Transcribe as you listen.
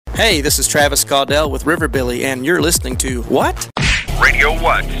Hey, this is Travis Caudell with Riverbilly, and you're listening to what?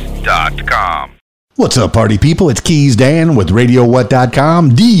 RadioWhat.com. What's up, party people? It's Keys Dan with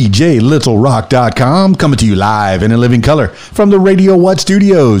RadioWhat.com, DJLittleRock.com, coming to you live and in living color from the Radio What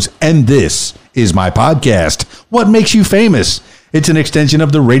studios. And this is my podcast, What Makes You Famous? It's an extension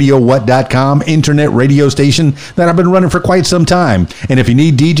of the RadioWhat.com internet radio station that I've been running for quite some time. And if you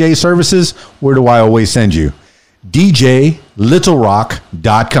need DJ services, where do I always send you?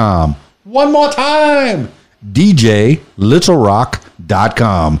 DJLittleRock.com. One more time!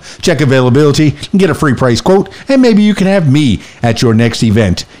 DJLittleRock.com. Check availability and get a free price quote, and maybe you can have me at your next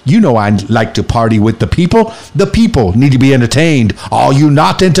event. You know I like to party with the people. The people need to be entertained. Are you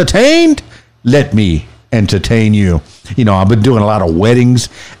not entertained? Let me entertain you. You know, I've been doing a lot of weddings,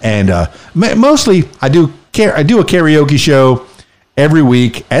 and mostly I do a karaoke show every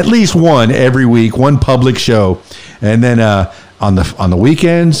week, at least one every week, one public show. And then on the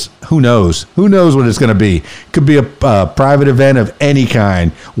weekends, who knows? Who knows what it's going to be? Could be a private event of any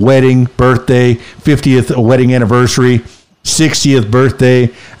kind. Wedding, birthday, 50th wedding anniversary, 60th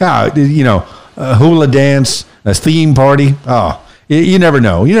birthday, a hula dance, a theme party. Oh, you never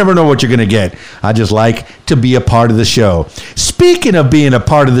know. You never know what you're going to get. I just like to be a part of the show. Speaking of being a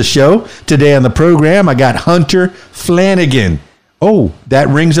part of the show, today on the program, I got Hunter Flanagan. Oh, that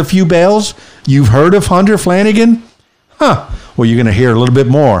rings a few bells. You've heard of Hunter Flanagan? Huh. Well, you're going to hear a little bit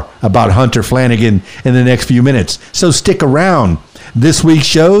more about Hunter Flanagan in the next few minutes. So stick around. This week's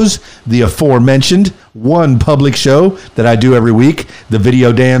shows, the aforementioned one public show that I do every week, the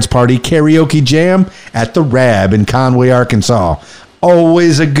Video Dance Party Karaoke Jam at the Rab in Conway, Arkansas.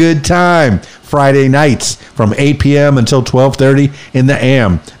 Always a good time. Friday nights from 8 p.m. until 12:30 in the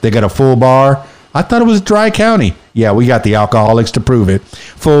AM. They got a full bar. I thought it was Dry County. Yeah, we got the alcoholics to prove it.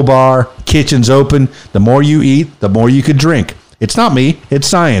 Full bar, kitchen's open. The more you eat, the more you could drink. It's not me. It's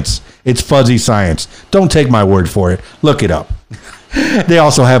science. It's fuzzy science. Don't take my word for it. Look it up. They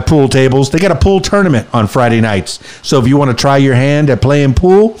also have pool tables. They got a pool tournament on Friday nights. So if you want to try your hand at playing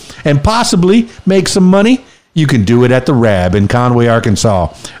pool and possibly make some money, you can do it at the Rab in Conway,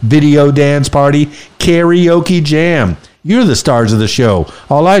 Arkansas. Video Dance Party Karaoke Jam. You're the stars of the show.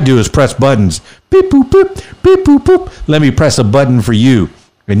 All I do is press buttons. Beep, boop, beep, beep, boop, boop. Let me press a button for you,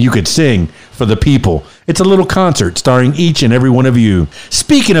 and you could sing for the people. It's a little concert starring each and every one of you.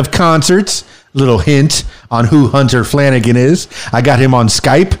 Speaking of concerts, little hint on who Hunter Flanagan is. I got him on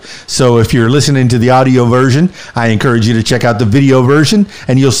Skype, so if you're listening to the audio version, I encourage you to check out the video version,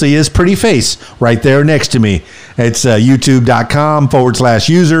 and you'll see his pretty face right there next to me. It's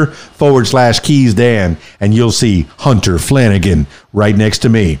youtube.com/user/KeysDan, and you'll see Hunter Flanagan right next to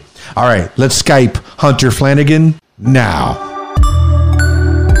me. All right, let's Skype Hunter Flanagan now.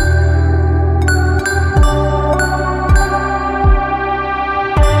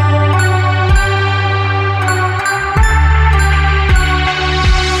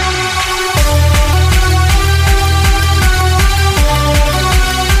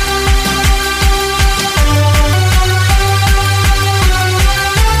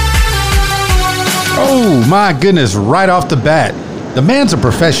 Oh, my goodness, right off the bat. The man's a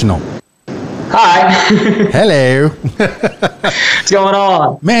professional. Hi. Hello. What's going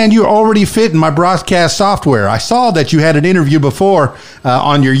on? Man, you're already fit in my broadcast software. I saw that you had an interview before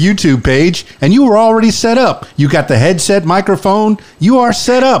on your YouTube page, and you were already set up. You got the headset microphone. You are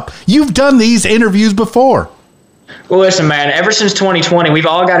set up. You've done these interviews before. Well, listen, man, ever since 2020, we've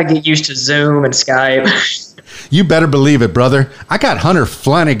all got to get used to Zoom and Skype. You better believe it, brother. I got Hunter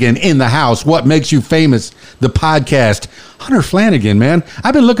Flanagan in the house. What Makes You Famous, the podcast. Hunter Flanagan, man.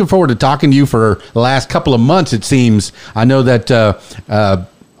 I've been looking forward to talking to you for the last couple of months, it seems. I know that,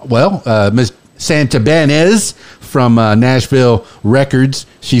 Ms. Santabanez from Nashville Records,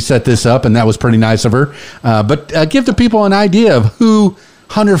 she set this up, and that was pretty nice of her. But give the people an idea of who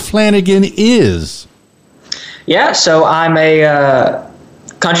Hunter Flanagan is. Yeah, so I'm a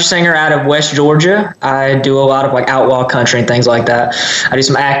country singer out of West Georgia. I do a lot of like outlaw country and things like that. I do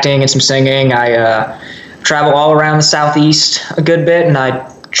some acting and some singing. I travel all around the Southeast a good bit, and I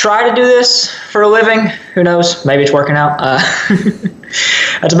try to do this for a living. Who knows? Maybe it's working out.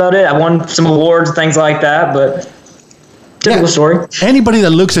 That's about it. I won some awards and things like that, but typical story. Anybody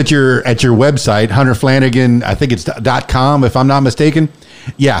that looks at your website, Hunter Flanagan, I think it's .com, if I'm not mistaken.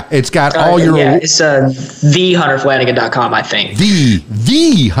 Yeah, it's got all your... Yeah, it's thehunterflanagan.com, I think.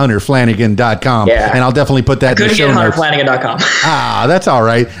 thehunterflanagan.com. Yeah. And I'll definitely put that in the show notes. hunterflanagan.com. That's all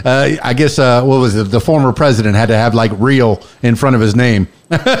right. I guess, what was it? The former president had to have, like, real in front of his name.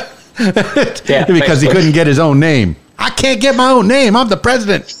 Yeah, because he couldn't get his own name. I can't get my own name. I'm the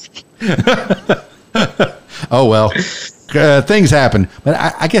president. Oh, well. things happen. But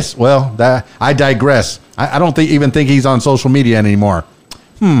I guess, well, I digress. I don't even think he's on social media anymore.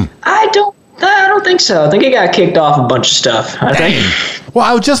 I don't think so. I think he got kicked off a bunch of stuff. I think. Well,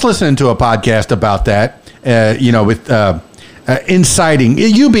 I was just listening to a podcast about that, with inciting,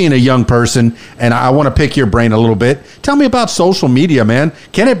 you being a young person, and I want to pick your brain a little bit. Tell me about social media, man.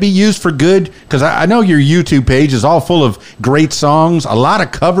 Can it be used for good? Because I know your YouTube page is all full of great songs, a lot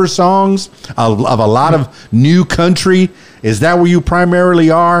of cover songs of a lot of new country. Is that where you primarily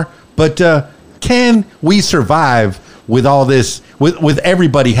are? But can we survive with all this, with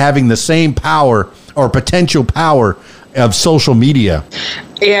everybody having the same power or potential power of social media?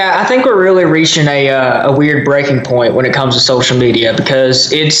 Yeah, I think we're really reaching a weird breaking point when it comes to social media,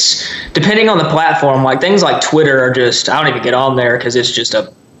 because it's, depending on the platform, like things like Twitter are just, I don't even get on there because it's just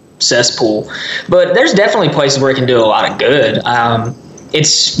a cesspool. But there's definitely places where it can do a lot of good.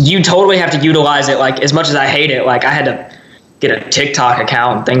 You totally have to utilize it. Like, as much as I hate it, like I had to get a TikTok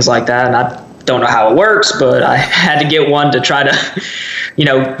account and things like that, and I don't know how it works, but I had to get one to try to,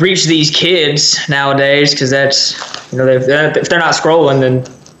 reach these kids nowadays, because that's, if they're not scrolling, then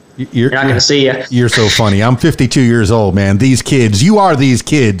you're not going to see you. You're so funny. I'm 52 years old, man. These kids, you are these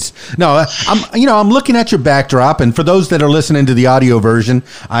kids. No, I'm looking at your backdrop, and for those that are listening to the audio version,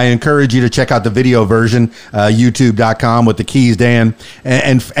 I encourage you to check out the video version, youtube.com with the keys, Dan,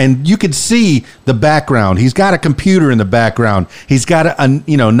 and you can see the background. He's got a computer in the background. He's got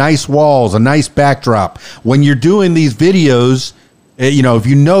nice walls, a nice backdrop. When you're doing these videos, if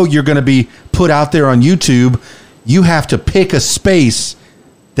you're going to be put out there on YouTube, you have to pick a space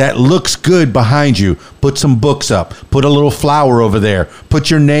that looks good behind you. Put some books up. Put a little flower over there. Put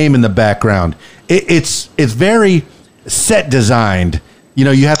your name in the background. It's very set designed.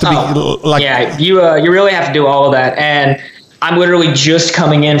 You have to be like, yeah. You really have to do all of that. And I'm literally just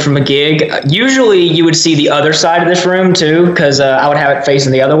coming in from a gig. Usually you would see the other side of this room too, because I would have it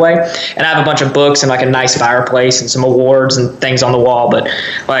facing the other way. And I have a bunch of books and like a nice fireplace and some awards and things on the wall, but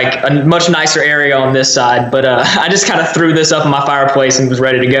like a much nicer area on this side. But I just kind of threw this up in my fireplace and was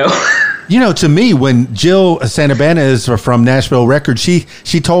ready to go. To me, when Jill Santabana is from Nashville Records, she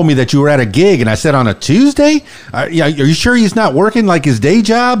told me that you were at a gig, and I said, on a Tuesday? Are you sure he's not working like his day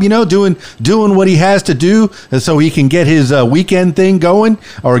job, doing what he has to do so he can get his weekend thing going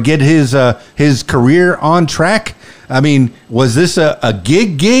or get his career on track? I mean, was this a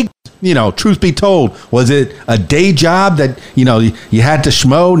gig? Truth be told, was it a day job that, you had to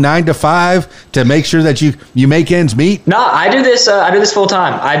schmo 9 to 5 to make sure that you make ends meet? No, I do this full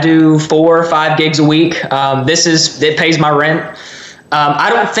time. I do 4 or 5 gigs a week. It pays my rent. I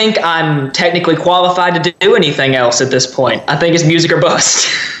don't think I'm technically qualified to do anything else at this point. I think it's music or bust.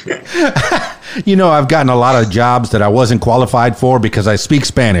 I've gotten a lot of jobs that I wasn't qualified for because I speak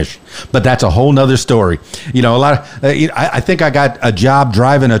Spanish, but that's a whole nother story. I think I got a job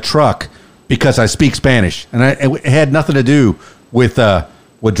driving a truck because I speak Spanish, and it had nothing to do with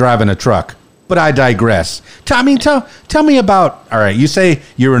driving a truck. But I digress. Tell me about, all right, you say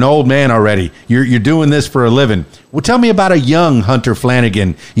you're an old man already. You're doing this for a living. Well, tell me about a young Hunter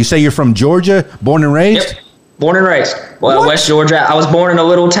Flanagan. You say you're from Georgia, born and raised? Yep. Born and raised. Well, West Georgia. I was born in a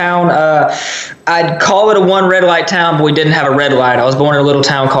little town. I'd call it a one red light town, but we didn't have a red light. I was born in a little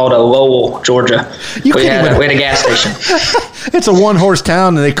town called Lowell, Georgia. We had a gas station. It's a one-horse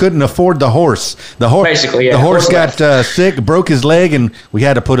town, and they couldn't afford the horse. Basically, yeah. The horse got sick, broke his leg, and we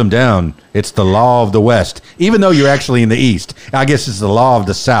had to put him down. It's the law of the West, even though you're actually in the East. I guess it's the law of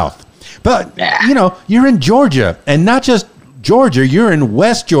the South. But, you're in Georgia, and not just Georgia, you're in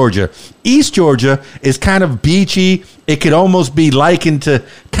West Georgia. East Georgia is kind of beachy. It could almost be likened to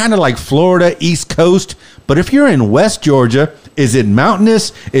kind of like Florida, East Coast. But if you're in West Georgia, is it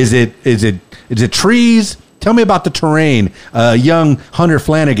mountainous? Is it trees? Tell me about the terrain. Young Hunter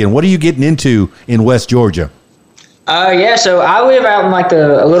Flanagan, what are you getting into in West Georgia? So I live out in like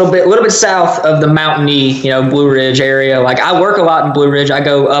a little bit south of the mountainy, Blue Ridge area. Like I work a lot in Blue Ridge. I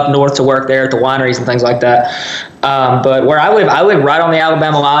go up north to work there at the wineries and things like that. But where I live right on the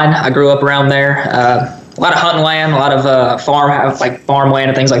Alabama line. I grew up around there. A lot of hunting land, a lot of farmland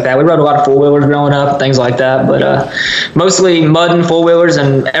and things like that. We rode a lot of four-wheelers growing up and things like that, but mostly mud and four-wheelers,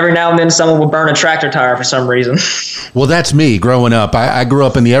 and every now and then someone would burn a tractor tire for some reason. Well, that's me growing up. I grew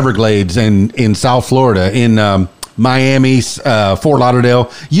up in the Everglades in South Florida, in Miami, Fort Lauderdale.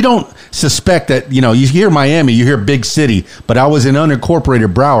 You don't suspect that, you hear Miami, you hear big city, but I was in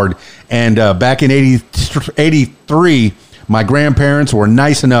unincorporated Broward, and back in 83, my grandparents were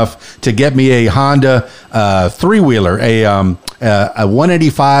nice enough to get me a Honda three-wheeler, a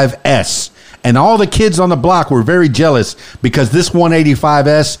 185S. And all the kids on the block were very jealous because this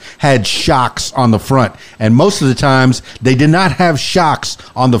 185S had shocks on the front. And most of the times, they did not have shocks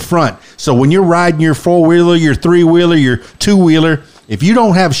on the front. So when you're riding your four-wheeler, your three-wheeler, your two-wheeler, if you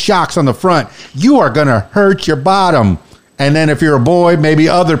don't have shocks on the front, you are going to hurt your bottom. And then if you're a boy, maybe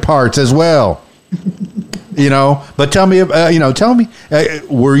other parts as well. But tell me,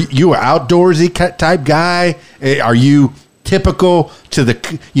 were you an outdoorsy type guy? Are you typical to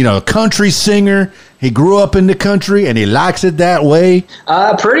the, country singer? He grew up in the country and he likes it that way.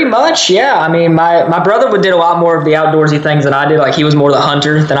 Pretty much, yeah. I mean, my brother did a lot more of the outdoorsy things than I did. Like, he was more the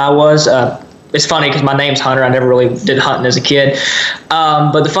hunter than I was. It's funny because my name's Hunter. I never really did hunting as a kid.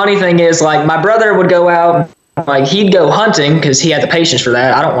 But the funny thing is, like, my brother would go out. Like, he'd go hunting because he had the patience for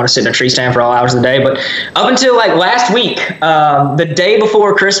that. I don't want to sit in a tree stand for all hours of the day. But up until like last week, the day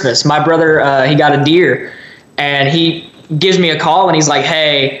before Christmas, my brother, he got a deer, and he gives me a call and he's like,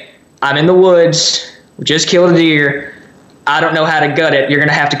 "Hey, I'm in the woods. We just killed a deer. I don't know how to gut it. You're going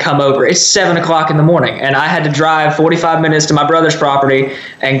to have to come over." It's 7:00 in the morning, and I had to drive 45 minutes to my brother's property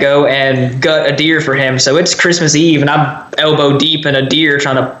and go and gut a deer for him. So it's Christmas Eve, and I'm elbow deep in a deer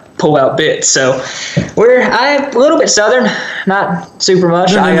trying to pull out bits. So I'm a little bit Southern, not super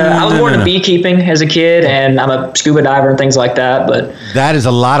much. I was born in beekeeping as a kid, and I'm a scuba diver and things like that. But that is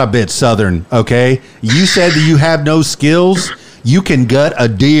a lot of bit Southern. Okay, you said that you have no skills. You can gut a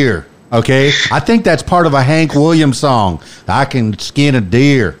deer. Okay, I think that's part of a Hank Williams song. I can skin a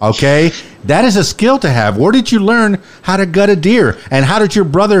deer. Okay, that is a skill to have. Where did you learn how to gut a deer? And how did your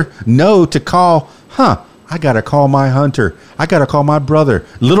brother know to call? I got to call my hunter. I got to call my brother.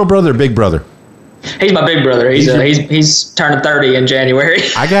 Little brother, big brother? He's my big brother. He's turning 30 in January.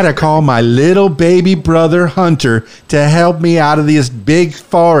 I got to call my little baby brother Hunter to help me out of this big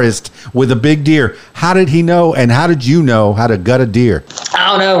forest with a big deer. How did he know, and how did you know how to gut a deer? I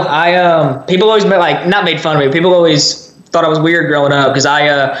don't know. People always not made fun of me. People always thought I was weird growing up because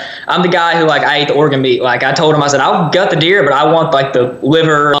I'm the guy who, like, I ate the organ meat. Like, I told him, I said, I'll gut the deer, but I want, like, the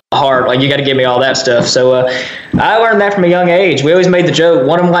liver, the heart. Like, you got to give me all that stuff. So I learned that from a young age. We always made the joke,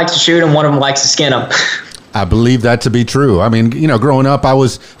 one of them likes to shoot them, one of them likes to skin them. I believe that to be true. I mean, growing up, I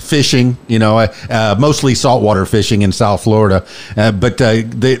was fishing, mostly saltwater fishing in South Florida. But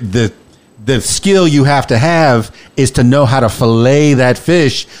the skill you have to have is to know how to fillet that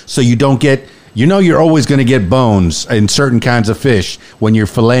fish so you don't get... you're always going to get bones in certain kinds of fish when you're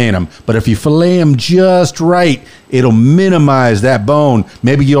filleting them. But if you fillet them just right, it'll minimize that bone.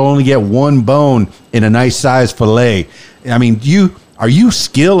 Maybe you'll only get one bone in a nice size fillet. I mean, are you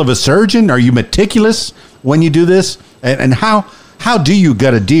skilled of a surgeon? Are you meticulous when you do this? And how do you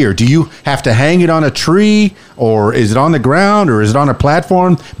gut a deer? Do you have to hang it on a tree, or is it on the ground, or is it on a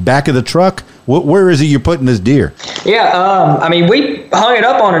platform, back of the truck? Where is it you're putting this deer? Yeah, I mean, we hung it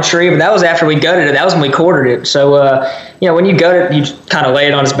up on a tree, but that was after we gutted it. That was when we quartered it. So, when you gut it, you kind of lay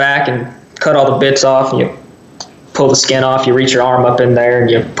it on its back and cut all the bits off, and you pull the skin off. You reach your arm up in there, and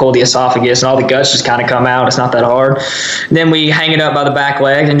you pull the esophagus, and all the guts just kind of come out. It's not that hard. Then we hang it up by the back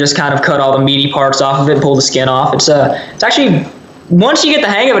legs and just kind of cut all the meaty parts off of it and pull the skin off. It's actually... once you get the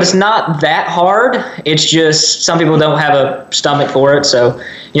hang of it, it's not that hard. It's just some people don't have a stomach for it. So,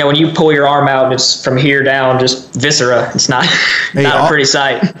 when you pull your arm out, it's from here down, just viscera. It's not a pretty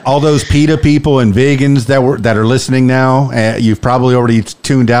sight. All those PETA people and vegans that are listening now, you've probably already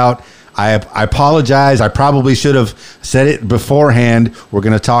tuned out. I apologize. I probably should have said it beforehand. We're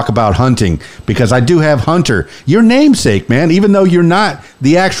going to talk about hunting because I do have Hunter, your namesake, man. Even though you're not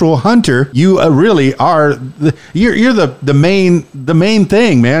the actual hunter, you really are. You're the main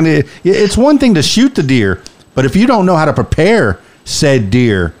thing, man. It's one thing to shoot the deer, but if you don't know how to prepare said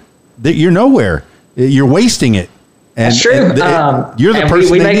deer, you're nowhere. You're wasting it. And, that's true. You're the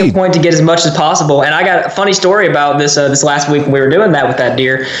person we they make need. a point to get as much as possible. And I got a funny story about this last week when we were doing that with that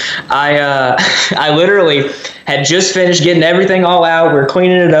deer. I literally had just finished getting everything all out. We were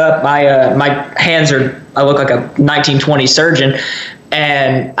cleaning it up. My hands I look like a 1920s surgeon,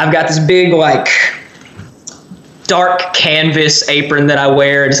 and I've got this big dark canvas apron that I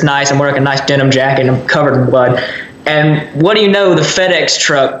wear. It's nice. I'm wearing a nice denim jacket, and I'm covered in blood. And what do you know? The FedEx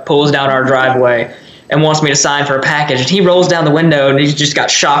truck pulls down our driveway and wants me to sign for a package. And he rolls down the window, and he's just got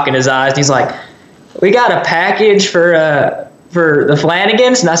shock in his eyes. And he's like, "We got a package for the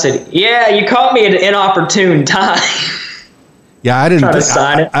Flanagans?" And I said, "Yeah, you caught me at an inopportune time." Yeah, I didn't.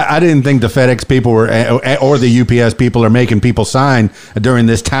 I didn't think the FedEx people were, or the UPS people are making people sign during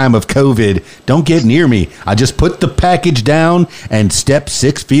this time of COVID. Don't get near me. I just put the package down and step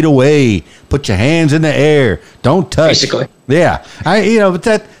 6 feet away. Put your hands in the air. Don't touch. Basically. Yeah, but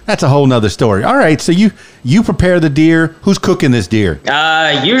that's a whole nother story. All right, so you prepare the deer. Who's cooking this deer?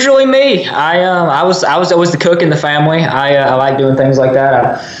 Usually me. I was always the cook in the family. I like doing things like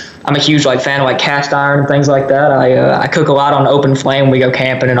that. I'm a huge fan of cast iron and things like that. I cook a lot on open flame. We go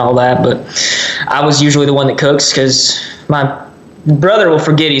camping and all that, but I was usually the one that cooks because my brother will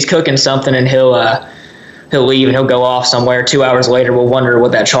forget he's cooking something and he'll leave and he'll go off somewhere. 2 hours later, we'll wonder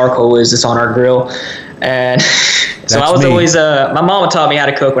what that charcoal is that's on our grill. And so I was always my mama taught me how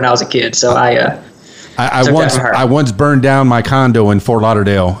to cook when I was a kid. So I once burned down my condo in Fort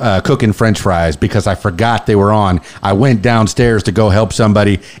Lauderdale cooking French fries because I forgot they were on. I went downstairs to go help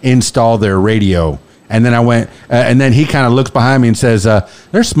somebody install their radio. And then I went, and then he kind of looks behind me and says,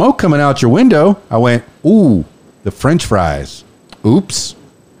 there's smoke coming out your window. I went, ooh, the French fries. Oops.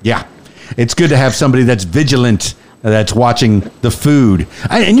 Yeah. It's good to have somebody that's vigilant, that's watching the food.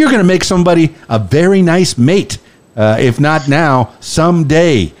 And you're going to make somebody a very nice mate, if not now,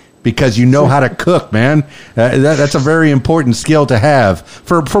 someday. Because you know how to cook, man. That's a very important skill to have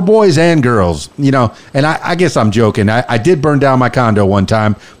for boys and girls, And I guess I'm joking. I did burn down my condo one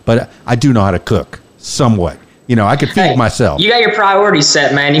time, but I do know how to cook somewhat. I could feed myself. You got your priorities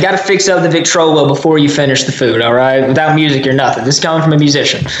set, man. You got to fix up the Victrola before you finish the food, all right? Without music, you're nothing. This is coming from a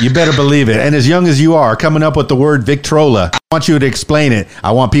musician. You better believe it. And as young as you are, coming up with the word Victrola, I want you to explain it.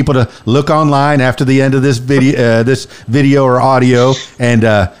 I want people to look online after the end of this video or audio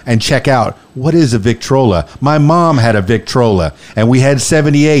and check out, what is a Victrola? My mom had a Victrola, and we had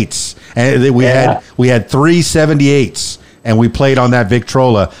 78s. And we had 3 78s, and we played on that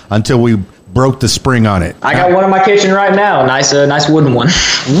Victrola until we broke the spring on it. I got one in my kitchen right now. Nice wooden one.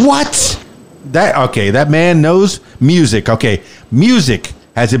 What? That man knows music. Okay, music.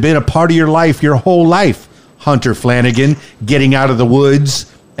 Has it been a part of your life your whole life, Hunter Flanagan? Getting out of the woods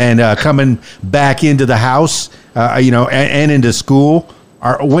and coming back into the house, and into school.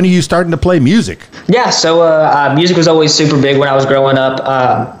 When are you starting to play music? Yeah, so music was always super big when I was growing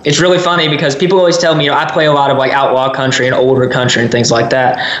up. It's really funny because people always tell me, I play a lot of outlaw country and older country and things like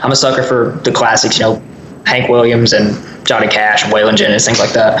that. I'm a sucker for the classics, Hank Williams and Johnny Cash and Waylon Jennings, things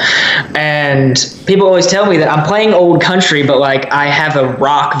like that. And people always tell me that I'm playing old country, but I have a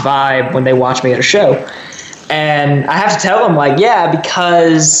rock vibe when they watch me at a show. And I have to tell them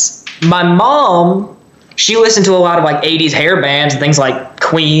because my mom, she listened to a lot of 80s hair bands and things like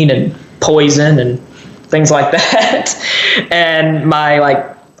Queen and Poison and things like that. And my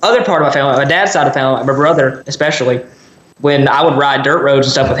other part of my family, my dad's side of the family, my brother especially, when I would ride dirt roads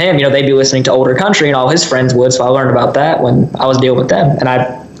and stuff with him, they'd be listening to older country and all his friends would. So I learned about that when I was dealing with them. And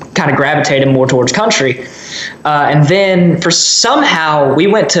I kind of gravitated more towards country. And then somehow we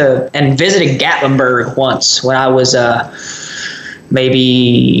went to and visited Gatlinburg once when I was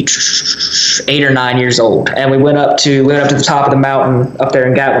maybe 8 or 9 years old, and we went up to the top of the mountain up there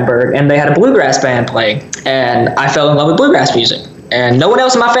in Gatlinburg, and they had a bluegrass band playing, and I fell in love with bluegrass music. And no one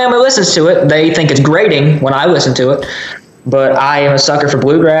else in my family listens to it. They think it's grating when I listen to it, but I am a sucker for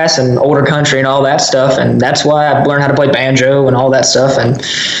bluegrass and older country and all that stuff, and that's why I've learned how to play banjo and all that stuff. And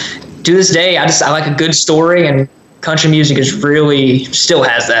to this day, I like a good story, and country music is really still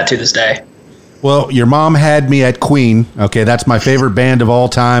has that to this day. Well, your mom had me at Queen. Okay, that's my favorite band of all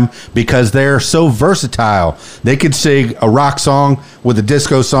time because they're so versatile. They could sing a rock song with a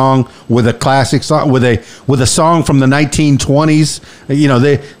disco song, with a classic song, with a song from the 1920s.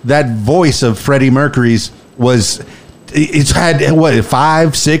 That voice of Freddie Mercury's it's had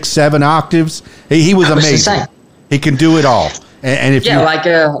 5, 6, 7 octaves. He was amazing. He can do it all. And if like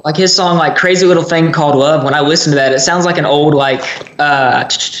his song, Crazy Little Thing Called Love, when I listen to that, it sounds like an old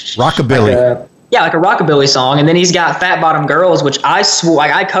rockabilly. Like a rockabilly song. And then he's got Fat Bottom Girls, which I swore,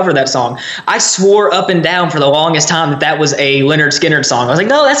 I covered that song. I swore up and down for the longest time that was a Lynyrd Skynyrd song. I was like,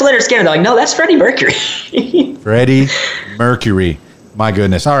 no, that's Lynyrd Skynyrd. They're like, no, that's Freddie Mercury. Freddie Mercury. My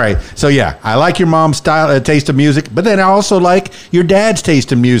goodness. All right. So, yeah, I like your mom's taste of music, but then I also like your dad's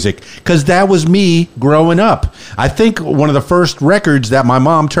taste in music because that was me growing up. I think one of the first records that my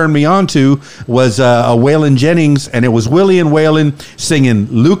mom turned me on to was a Waylon Jennings, and it was Willie and Waylon singing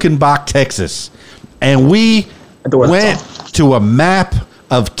Lukenbach, Texas. And we went to a map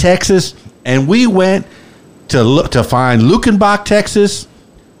of Texas, and we went to find Lukenbach, Texas,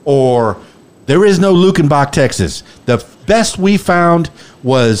 or there is no Lukenbach, Texas. The best we found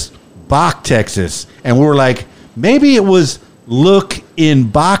was Bach, Texas. And we were like, maybe it was Look in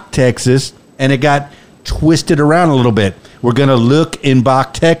Bach, Texas, and it got twisted around a little bit. We're going to look in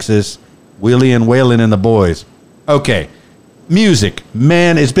Bach, Texas, Willie and Waylon and the boys. Okay, music.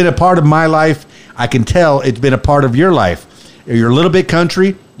 Man, it's been a part of my life. I can tell it's been a part of your life. You're a little bit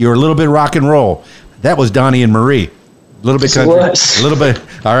country. You're a little bit rock and roll. That was Donnie and Marie. A little bit country. A little bit.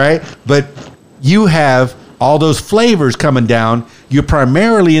 All right. But you have all those flavors coming down. You're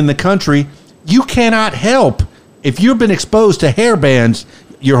primarily in the country. You cannot help. If you've been exposed to hair bands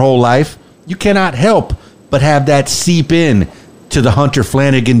your whole life, you cannot help but have that seep in to the Hunter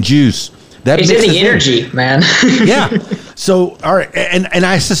Flanagan juice. That it's in the energy, man. Yeah. So, all right. And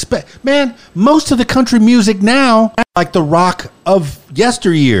I suspect, man, most of the country music now, like the rock of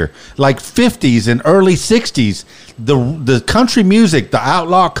yesteryear, like 50s and early 60s, the country music, the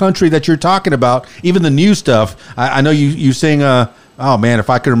outlaw country that you're talking about, even the new stuff. I know you sing, oh man, if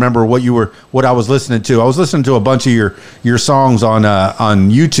I could remember what I was listening to. I was listening to a bunch of your songs on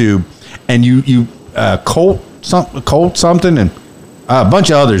YouTube, and you Colt something and a bunch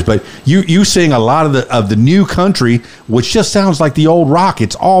of others, but you sing a lot of the new country, which just sounds like the old rock.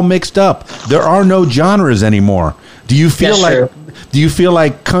 It's all mixed up. There are no genres anymore. Do you feel Do you feel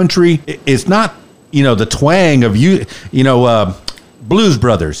like country is not the twang of Blues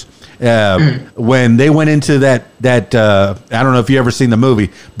Brothers? When they went into that I don't know if you ever seen the movie,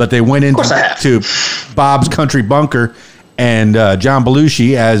 but they went into Bob's Country Bunker, and John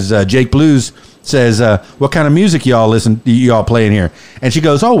Belushi as Jake Blues says, what kind of music y'all playing here? And she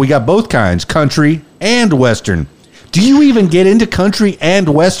goes, oh, we got both kinds, country and Western. Do you even get into country and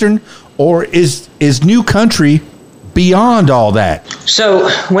Western, or is new country beyond all that? So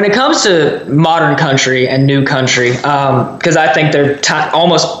when it comes to modern country and new country, because I think they're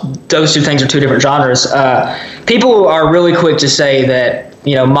almost those two things are two different genres, people are really quick to say that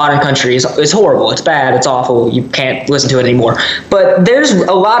modern country is horrible, it's bad, it's awful, you can't listen to it anymore. But there's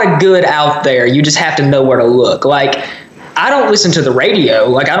a lot of good out there. You just have to know where to look. Like, I don't listen to the radio.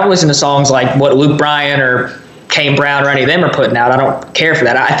 Like, I don't listen to songs like what Luke Bryan or Kane Brown or any of them are putting out. I don't care for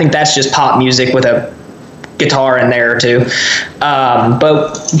that. I think that's just pop music with a guitar in there or two.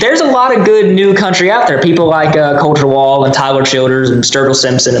 But there's a lot of good new country out there. People like Colter Wall and Tyler Childers and Sturgill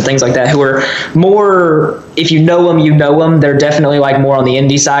Simpson and things like that, who are more, if you know them. They're definitely like more on the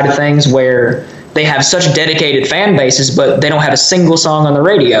indie side of things, where they have such dedicated fan bases, but they don't have a single song on the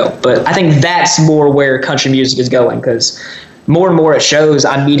radio. But I think that's more where country music is going, because more and more it shows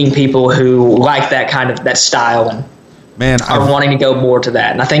I'm meeting people who like that style and are wanting to go more to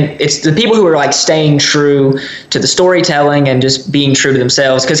that. And I think it's the people who are like staying true to the storytelling and just being true to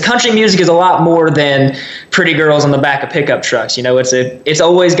themselves, because country music is a lot more than pretty girls on the back of pickup trucks. It's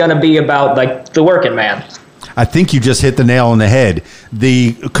always going to be about like the working man. I think you just hit the nail on the head.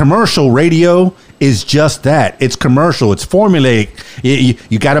 The commercial radio is just that. It's commercial. It's formulaic.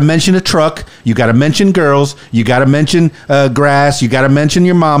 You got to mention a truck. You got to mention girls. You got to mention grass. You got to mention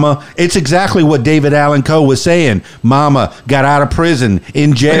your mama. It's exactly what David Allan Coe was saying. Mama got out of prison,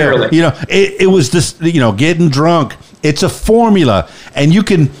 in jail. Literally. It was this, getting drunk. It's a formula. And you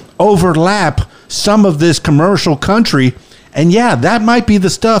can overlap some of this commercial country. And yeah, that might be the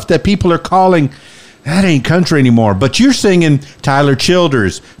stuff that people are calling, that ain't country anymore. But you're singing Tyler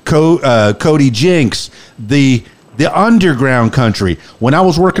Childers, Cody Jinks, the underground country. When I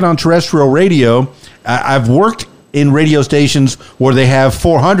was working on terrestrial radio, I've worked in radio stations where they have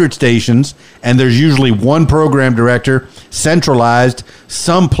 400 stations, and there's usually one program director centralized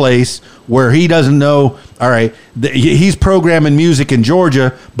someplace where he doesn't know, all right, he's programming music in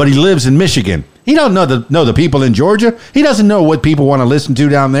Georgia, but he lives in Michigan. He don't know the people in Georgia. He doesn't know what people want to listen to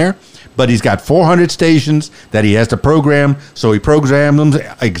down there. But he's got 400 stations that he has to program, so he programs them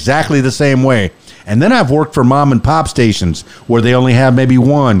exactly the same way. And then I've worked for mom and pop stations where they only have maybe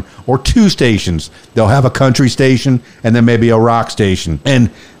one or two stations. They'll have a country station and then maybe a rock station. And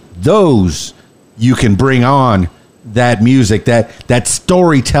those you can bring on that music, that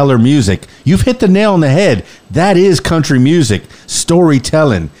storyteller music. You've hit the nail on the head. That is country music,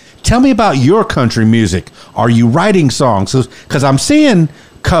 storytelling. Tell me about your country music. Are you writing songs? Because I'm seeing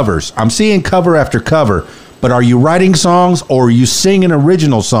covers. I'm seeing cover after cover. But are you writing songs, or are you singing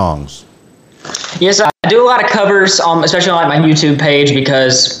original songs? Yes, I do a lot of covers, especially on my YouTube page,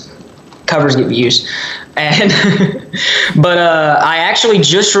 because covers get views. And but I actually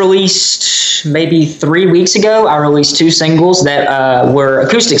just released, maybe 3 weeks ago, I released 2 singles that were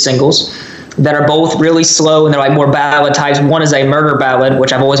acoustic singles that are both really slow, and they're like more ballad types. One is a murder ballad,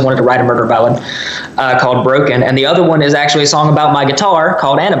 which I've always wanted to write a murder ballad, called Broken. And the other one is actually a song about my guitar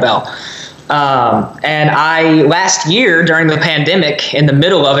called Annabelle. And I, last year during the pandemic, in the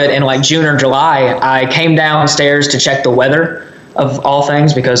middle of it, in like June or July, I came downstairs to check the weather of all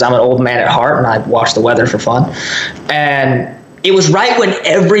things, because I'm an old man at heart and I watch the weather for fun. And it was right when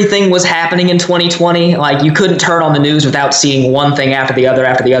everything was happening in 2020. Like, you couldn't turn on the news without seeing one thing after the other,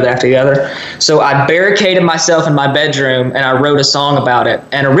 after the other, after the other. So I barricaded myself in my bedroom and I wrote a song about it.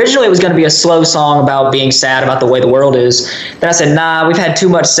 And originally it was going to be a slow song about being sad about the way the world is. Then I said, nah, we've had too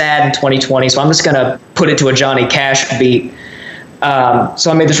much sad in 2020, so I'm just going to put it to a Johnny Cash beat. So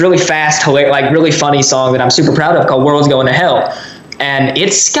I made this really fast, like really funny song that I'm super proud of called World's Going to Hell. And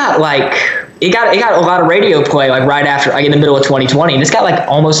it's got it got a lot of radio play like right after, like in the middle of 2020, and it's got like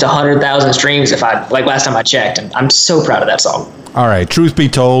almost 100,000 streams last time I checked, and I'm so proud of that song. All right, truth be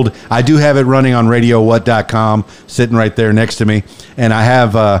told, I do have it running on radiowhat.com, sitting right there next to me, and I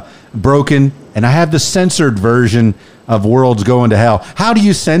have Broken, and I have the censored version of World's Going to Hell. How do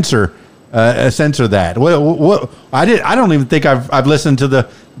you censor that? What I don't even think I've listened to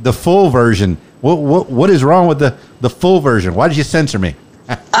the full version. What is wrong with the full version? Why did you censor me?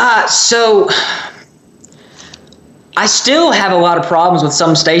 So I still have a lot of problems with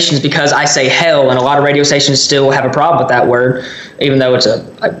some stations because I say hell, and a lot of radio stations still have a problem with that word, even though it's a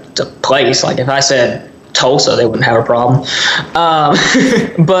place. Like if I said Tulsa, they wouldn't have a problem.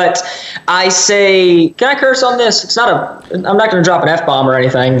 But I say, can I curse on this? I'm not going to drop an F-bomb or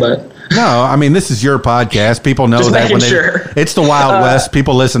anything, but. No, I mean, this is your podcast. People know that it's the Wild West.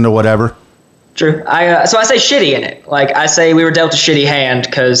 People listen to whatever. True. So I say shitty in it. Like I say we were dealt a shitty hand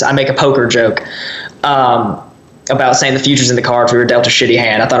because I make a poker joke about saying the future's in the cards. We were dealt a shitty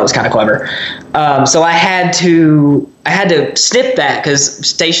hand. I thought it was kind of clever. So I had to snip that because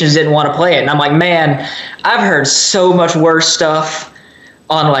stations didn't want to play it. And I'm like, man, I've heard so much worse stuff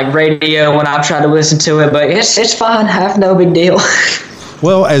on like radio when I've tried to listen to it, but it's fine. I have no big deal.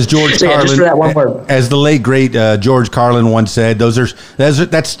 Well, as George Carlin, just for that one word. As the late great George Carlin once said,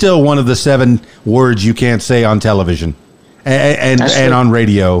 that's still one of the 7 words you can't say on television, and on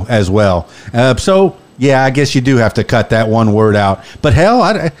radio as well. So yeah, I guess you do have to cut that one word out. But hell,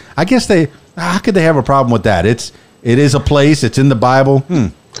 I guess how could they have a problem with that? It is a place. It's in the Bible.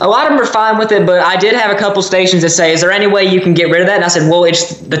 A lot of them are fine with it, but I did have a couple stations that say, is there any way you can get rid of that? And I said, well,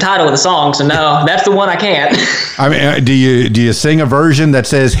 it's the title of the song, so no, that's the one I can't. I mean, do you sing a version that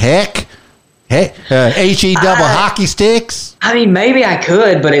says heck? H-E double hockey sticks? I mean, maybe I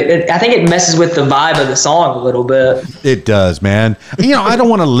could, but I think it messes with the vibe of the song a little bit. It does, man. I don't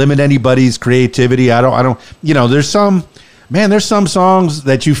want to limit anybody's creativity. I don't, there's some songs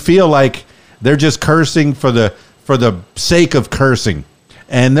that you feel like they're just cursing for the sake of cursing.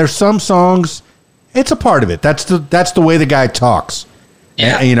 And there's some songs, it's a part of it. That's the way the guy talks.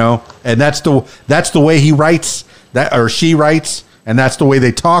 Yeah. And that's the way he writes that, or she writes, and that's the way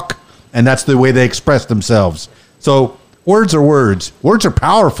they talk, and that's the way they express themselves. So words are words. Words are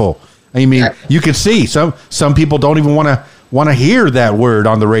powerful. I mean, you can see some people don't even want to hear that word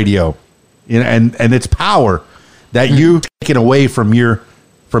on the radio. And it's power that you taken away from your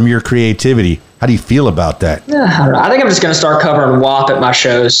creativity. How do you feel about that? I don't know. I think I'm just going to start covering WAP at my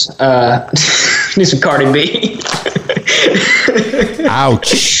shows. Need some Cardi B.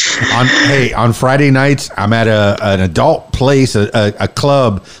 Ouch. On Friday nights, I'm at an adult place, a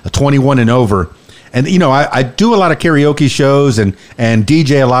club, a 21 and over. And, I do a lot of karaoke shows and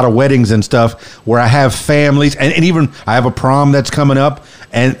DJ a lot of weddings and stuff where I have families. And even I have a prom that's coming up.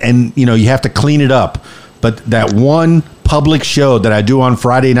 And you have to clean it up. But that one public show that I do on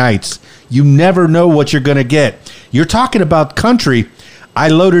Friday nights, you never know what you're going to get. You're talking about country. I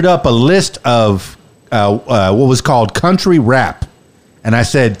loaded up a list of what was called country rap. And I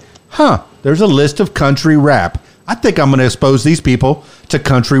said, there's a list of country rap. I think I'm going to expose these people to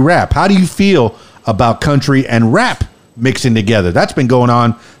country rap. How do you feel about country and rap mixing together? That's been going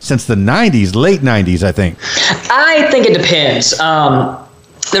on since the 90s, late 90s, I think. I think it depends.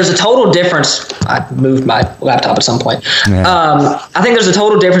 There's a total difference. I moved my laptop at some point. Yeah. I think there's a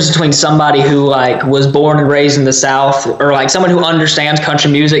total difference between somebody who was born and raised in the South, or someone who understands country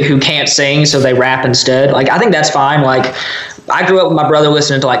music who can't sing, so they rap instead. I think that's fine. I grew up with my brother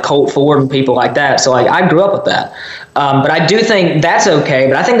listening to Colt Ford and people like that, so I grew up with that. But I do think that's okay.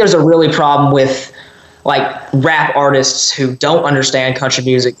 But I think there's a really problem with rap artists who don't understand country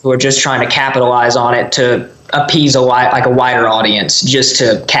music, who are just trying to capitalize on it to appease a wider audience just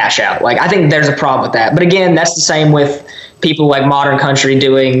to cash out. I think there's a problem with that. But again, that's the same with people like modern country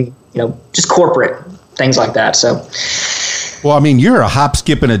doing, just corporate things like that. So, well, I mean, you're a hop,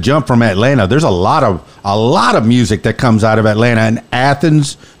 skip, and a jump from Atlanta. There's a lot of music that comes out of Atlanta and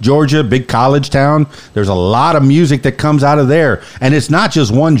Athens, Georgia, big college town. There's a lot of music that comes out of there, and it's not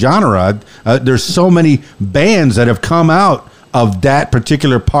just one genre. There's so many bands that have come out of that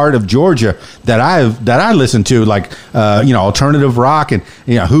particular part of Georgia that I listen to, like alternative rock, and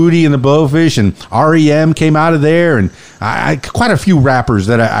Hootie and the Blowfish and REM came out of there, and I quite a few rappers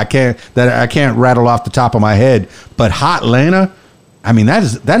that I can't rattle off the top of my head. But Hotlanta, I mean,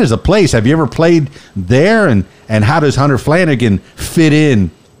 that is a place. Have you ever played there? And how does Hunter Flanagan fit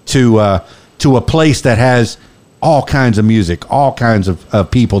in to a place that has all kinds of music, all kinds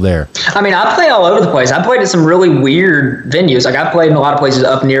of people there? I mean, I play all over the place. I played at some really weird venues. Like, I played in a lot of places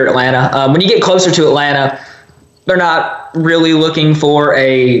up near Atlanta. When you get closer to Atlanta, they're not really looking for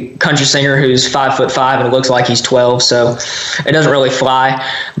a country singer who's 5'5" and looks like he's 12, so it doesn't really fly.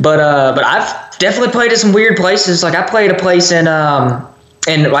 But I've definitely played at some weird places. Like, I played a place in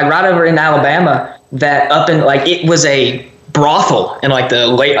like right over in Alabama that up in, like, it was a brothel in like the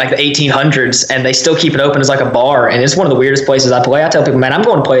 1800s, and they still keep it open as like a bar, and it's one of the weirdest places I play. I tell people, man, I'm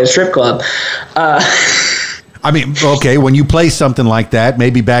going to play at a strip club. I mean, okay, when you play something like that,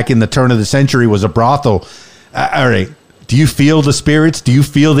 maybe back in the turn of the century was a brothel. All right, do you feel the spirits? Do you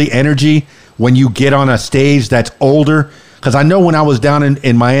feel the energy when you get on a stage that's older? Because I know when I was down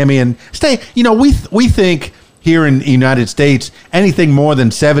in Miami and we think here in the United States anything more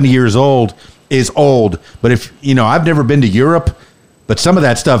than 70 years old is old. But if I've never been to Europe, but some of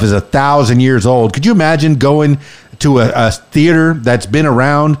that stuff is 1,000 years old. Could you imagine going to a theater that's been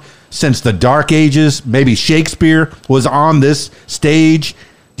around since the Dark Ages? Maybe Shakespeare was on this stage.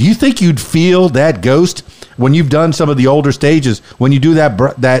 Do you think you'd feel that ghost when you've done some of the older stages, when you do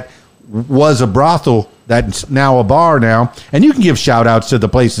that was a brothel that's now a bar now? And you can give shout outs to the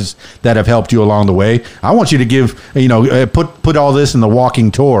places that have helped you along the way. I want you to give, put all this in the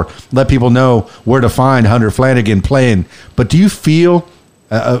walking tour, let people know where to find Hunter Flanagan playing. But do you feel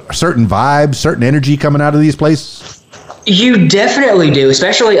a certain vibe, certain energy coming out of these places? You definitely do,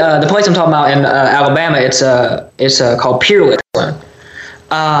 especially the place I'm talking about in Alabama. It's called Peerless.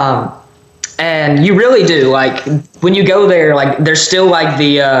 And you really do, like, when you go there, like, there's still like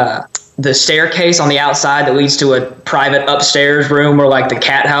the staircase on the outside that leads to a private upstairs room where like the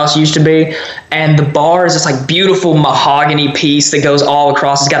cat house used to be, and the bar is this like beautiful mahogany piece that goes all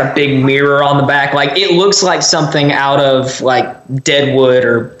across. It's got a big mirror on the back. Like, it looks like something out of like Deadwood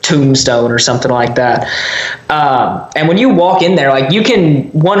or Tombstone or something like that. And when you walk in there, like, you can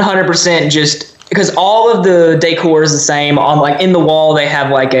 100% just, because all of the decor is the same. On like in the wall, they have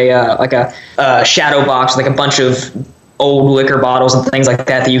like a shadow box, like a bunch of old liquor bottles and things like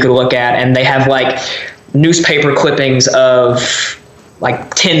that you could look at, and they have like newspaper clippings of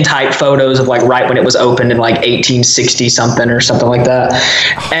like tintype photos of like right when it was opened in like 1860 something or something like that.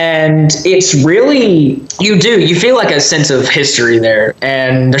 And it's really, you feel like a sense of history there.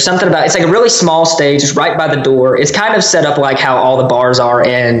 And there's something about, it's like a really small stage, it's right by the door. It's kind of set up like how all the bars are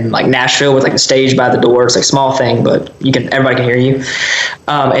in like Nashville, with like the stage by the door. It's like a small thing, but everybody can hear you.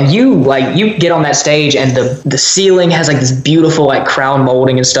 And you get on that stage, and the ceiling has like this beautiful like crown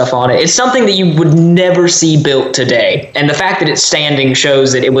molding and stuff on it. It's something that you would never see built today. And the fact that it's standing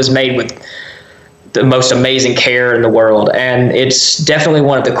shows that it was made with the most amazing care in the world. And it's definitely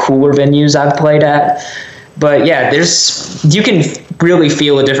one of the cooler venues I've played at. But yeah, you can really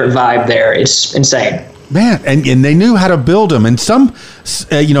feel a different vibe there. It's insane. Man, and they knew how to build them. And some,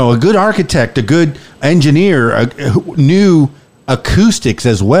 a good architect, a good engineer knew acoustics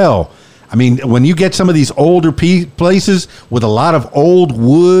as well. I mean, when you get some of these older places with a lot of old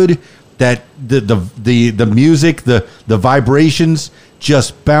wood, that the music, the vibrations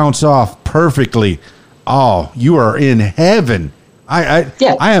just bounce off perfectly. Oh, you are in heaven. I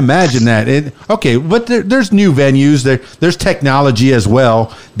imagine that. But there's new venues. There's technology as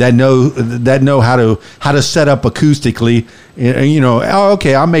well that know how to set up acoustically.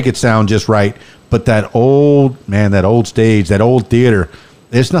 I'll make it sound just right. But that old stage, that old theater,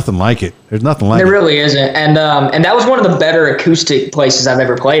 there's nothing like it. There's nothing like it. There really isn't. And that was one of the better acoustic places I've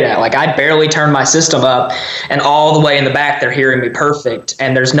ever played at. Like, I barely turned my system up, and all the way in the back, they're hearing me perfect.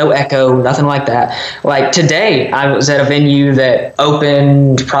 And there's no echo, nothing like that. Like, today, I was at a venue that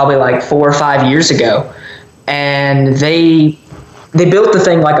opened probably like 4 or 5 years ago. And they built the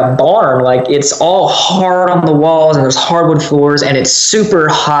thing like a barn. Like, it's all hard on the walls, and there's hardwood floors, and it's super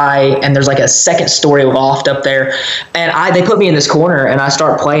high, and there's like a second story loft up there. And they put me in this corner, and I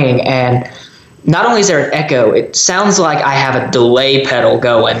start playing, and not only is there an echo, it sounds like I have a delay pedal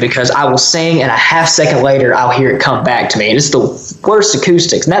going, because I will sing, and a half second later I'll hear it come back to me. And it's the worst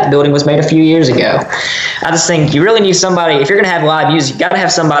acoustics. And that building was made a few years ago. I just think you really need somebody, if you're going to have live music, you got to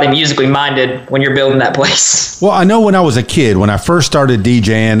have somebody musically minded when you're building that place. Well, I know when I was a kid, when I first started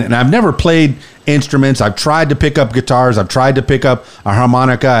DJing, and I've never played instruments. I've tried to pick up guitars. I've tried to pick up a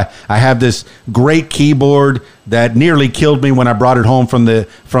harmonica. I have this great keyboard that nearly killed me when I brought it home from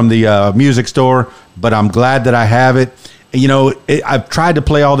the music store, but I'm glad that I have it. You know, I've tried to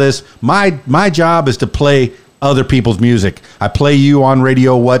play all this. My job is to play other people's music. I play you on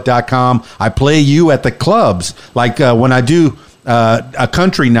RadioWhat.com. I play you at the clubs. Like when I do a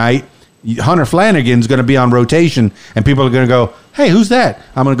country night, Hunter Flanagan's going to be on rotation, and people are going to go, "Hey, who's that?"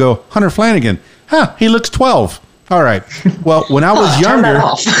 I'm going to go, "Hunter Flanagan." Huh, he looks 12. All right. Well, when I was younger,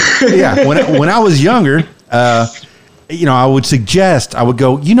 yeah, when I was younger, you know, I would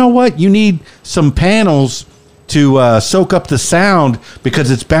go, you know what? You need some panels to soak up the sound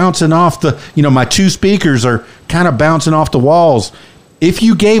because it's bouncing off the, you know, my two speakers are kind of bouncing off the walls. If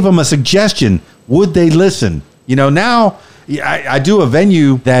you gave them a suggestion, would they listen? You know, now I do a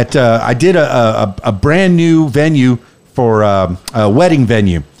venue that I did a brand new venue for a wedding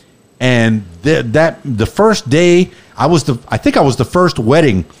venue. And the first day I think I was the first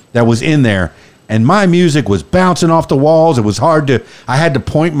wedding that was in there, and my music was bouncing off the walls. It was I had to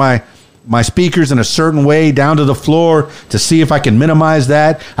point my speakers in a certain way down to the floor to see if I can minimize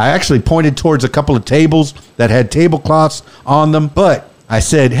that. I actually pointed towards a couple of tables that had tablecloths on them, but I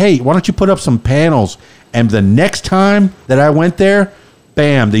said, "Hey, why don't you put up some panels?" And the next time that I went there,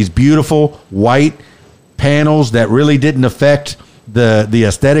 bam, these beautiful white panels that really didn't affect the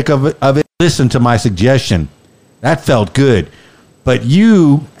aesthetic of it. Listen to my suggestion. That felt good. But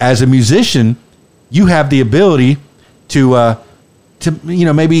you, as a musician, you have the ability to you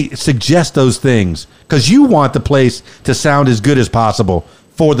know, maybe suggest those things because you want the place to sound as good as possible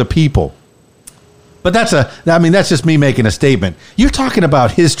for the people. But that's just me making a statement. You're talking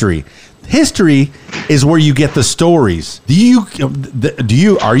about history. History is where you get the stories. Do you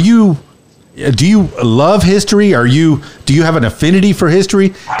love history? Do you have an affinity for history?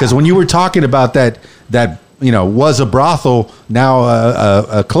 Because when you were talking about that you know was a brothel, now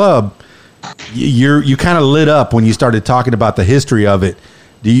a club, you kind of lit up when you started talking about the history of it.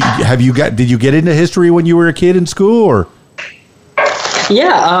 Did you get into history when you were a kid in school, or?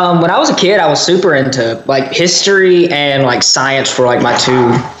 Yeah, when I was a kid, I was super into like history and like science for like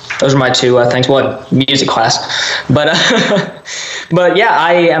those are my two things. Well, music class, but but yeah,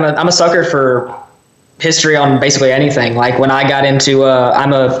 I'm a sucker for history on basically anything. Like when I got into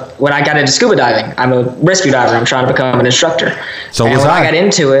when I got into scuba diving, I'm a rescue diver. I'm trying to become an instructor. So and when I got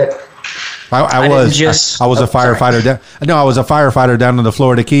into it. I was a firefighter. I was a firefighter down in the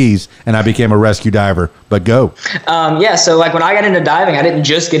Florida Keys, and I became a rescue diver. But go. Yeah. So like when I got into diving, I didn't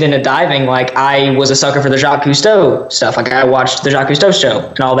just get into diving. Like I was a sucker for the Jacques Cousteau stuff. Like I watched the Jacques Cousteau show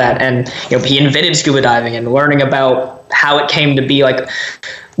and all that, and you know he invented scuba diving and learning about how it came to be. Like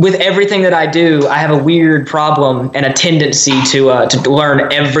with everything that I do, I have a weird problem and a tendency to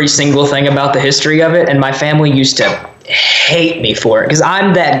learn every single thing about the history of it, and my family used to hate me for it because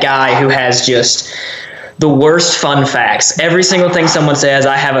I'm that guy who has just the worst fun facts. Every single thing someone says,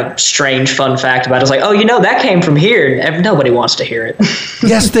 I have a strange fun fact about it. It's like, oh, you know, that came from here. And nobody wants to hear it.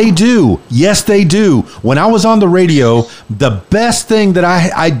 Yes, they do. Yes, they do. When I was on the radio, the best thing that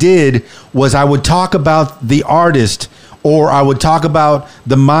I did was I would talk about the artist, or I would talk about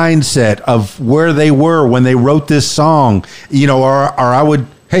the mindset of where they were when they wrote this song, you know, or I would,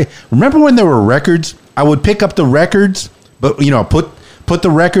 hey, remember when there were records? I would pick up the records, but you know, put the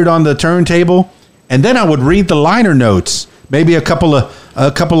record on the turntable, and then I would read the liner notes, maybe a couple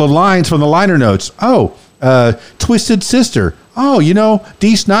of lines from the liner notes. Oh, Twisted Sister. Oh, you know,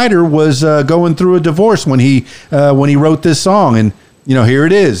 Dee Snider was going through a divorce when he wrote this song, and you know, here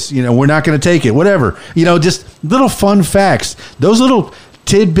it is. You know, we're not going to take it. Whatever. You know, just little fun facts. Those little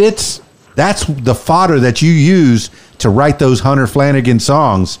tidbits. That's the fodder that you use to write those Hunter Flanagan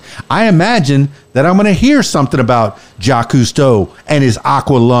songs. I imagine that I'm going to hear something about Jacques Cousteau and his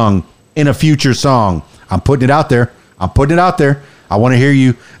aqua lung in a future song. I'm putting it out there. I want to hear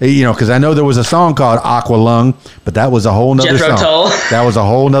you, you know, because I know there was a song called Aqua Lung, but that was a whole nother song. That was a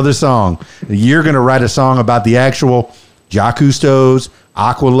whole nother song. You're going to write a song about the actual Jacques Cousteau's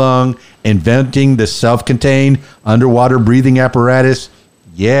aqua lung, inventing the self-contained underwater breathing apparatus.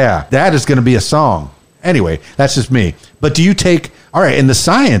 Yeah, that is going to be a song. Anyway, that's just me. But do you all right, in the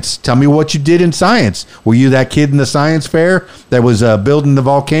science, tell me what you did in science. Were you that kid in the science fair that was building the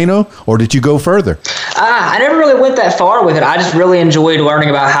volcano, or did you go further? I never really went that far with it. I just really enjoyed learning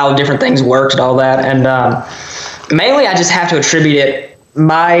about how different things worked and all that. And mainly I just have to attribute it.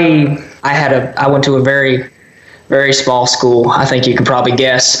 I went to a very, very small school. I think you can probably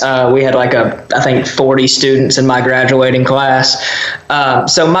guess. We had I think 40 students in my graduating class.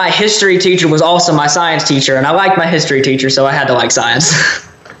 So my history teacher was also my science teacher, and I liked my history teacher, so I had to like science.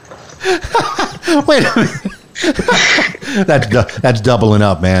 Wait a minute. That's doubling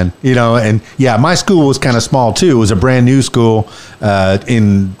up, man. You know, and yeah, my school was kind of small too. It was a brand new school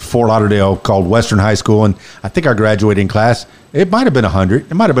in Fort Lauderdale called Western High School, and I think our graduating class, it might have been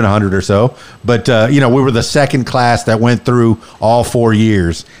 100. It might have been 100 or so, but we were the second class that went through all 4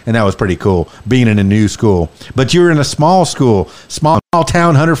 years, and that was pretty cool being in a new school. But you're in a small school, small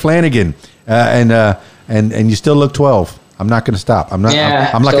town, Hunter Flanagan, and you still look 12. I'm not going to stop. I'm not. Yeah,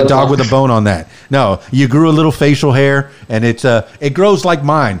 I'm like a dog with a bone on that. No, you grew a little facial hair, and it grows like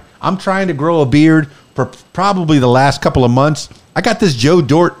mine. I'm trying to grow a beard for probably the last couple of months. I got this Joe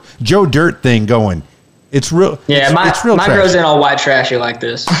Dirt thing going. It's real. Yeah, mine grows in all white trashy like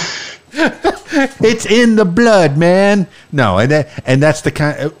this. It's in the blood, man. No, and that's the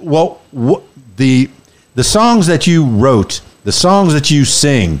kind. The songs that you wrote, the songs that you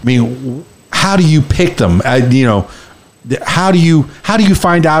sing. I mean, how do you pick them? How do you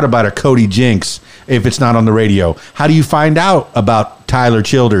find out about a Cody Jinks if it's not on the radio? How do you find out about Tyler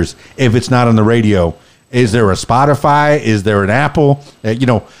Childers if it's not on the radio? Is there a Spotify? Is there an Apple?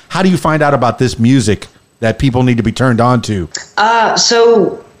 How do you find out about this music that people need to be turned on to?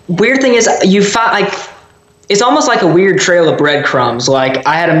 So weird thing is you find it's almost like a weird trail of breadcrumbs. Like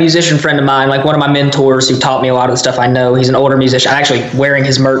I had a musician friend of mine, like one of my mentors who taught me a lot of the stuff I know. He's an older musician. I'm actually wearing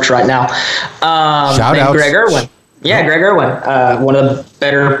his merch right now. Shout out Greg Irwin. Yeah, Greg Irwin, one of the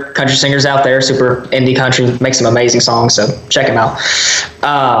better country singers out there, super indie country, makes some amazing songs, so check him out.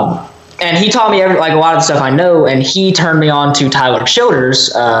 And he taught me a lot of the stuff I know, and he turned me on to Tyler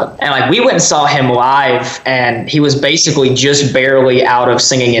Childers, and we went and saw him live, and he was basically just barely out of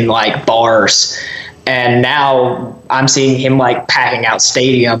singing in bars, and now I'm seeing him packing out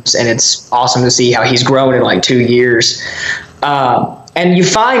stadiums, and it's awesome to see how he's grown in 2 years. And you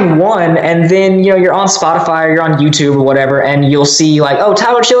find one, and then you're on Spotify or you're on YouTube or whatever, and you'll see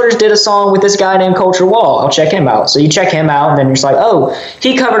Tyler Childers did a song with this guy named Culture Wall. I'll check him out. So you check him out, and then you're just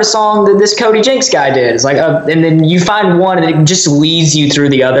he covered a song that this Cody Jinks guy did. It's and then you find one, and it just leads you through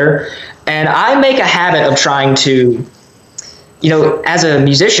the other. And I make a habit of trying to, as a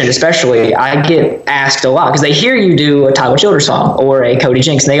musician especially, I get asked a lot because they hear you do a Tyler Childers song or a Cody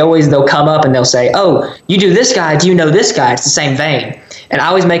Jinks, and they'll come up and they'll say, "Oh, you do this guy? Do you know this guy?" It's the same vein. And I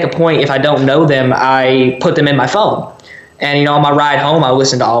always make a point, if I don't know them, I put them in my phone. And, on my ride home, I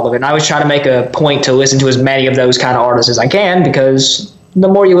listen to all of it. And I always try to make a point to listen to as many of those kind of artists as I can, because the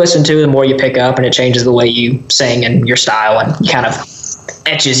more you listen to, the more you pick up, and it changes the way you sing and your style, and kind of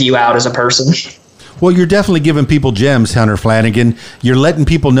etches you out as a person. Well, you're definitely giving people gems, Hunter Flanagan. You're letting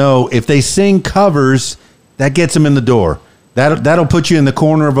people know if they sing covers, that gets them in the door. That'll put you in the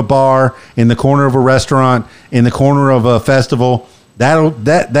corner of a bar, in the corner of a restaurant, in the corner of a festival.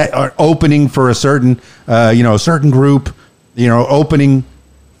 That are opening for a certain group, opening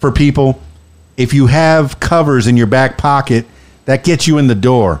for people. If you have covers in your back pocket, that gets you in the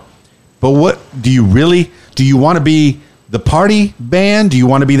door. But what do you want to be the party band? Do you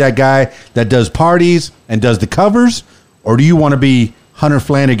want to be that guy that does parties and does the covers? Or do you want to be Hunter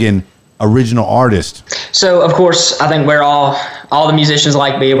Flanagan, original artist? So, of course, I think we're all the musicians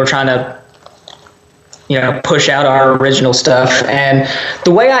like me, we're trying to push out our original stuff. And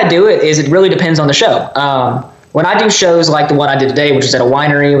the way I do it is it really depends on the show. When I do shows like the one I did today, which is at a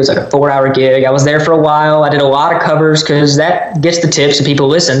winery, it was a 4-hour gig. I was there for a while. I did a lot of covers because that gets the tips and people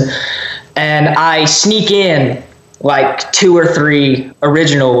listen. And I sneak in 2 or 3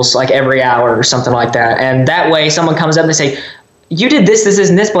 originals every hour or something like that. And that way someone comes up and they say, "You did this, this,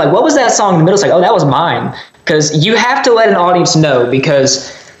 and this," but what was that song in the middle? It's "Oh, that was mine." Because you have to let an audience know,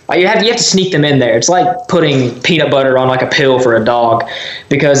 because you have to sneak them in there. It's like putting peanut butter on a pill for a dog.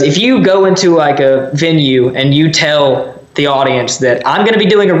 Because if you go into a venue and you tell the audience that I'm going to be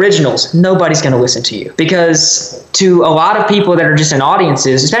doing originals, nobody's going to listen to you. Because to a lot of people that are just in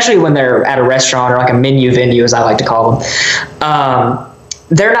audiences, especially when they're at a restaurant or a menu venue, as I like to call them,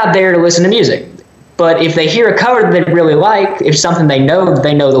 they're not there to listen to music. But if they hear a cover that they really like, if something they know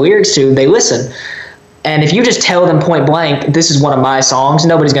the lyrics to, they listen. And if you just tell them point blank, "This is one of my songs,"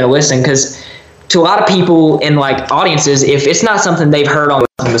 nobody's going to listen, because to a lot of people in audiences, if it's not something they've heard on,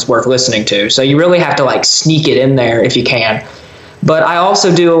 something that's worth listening to. So you really have to sneak it in there if you can. But I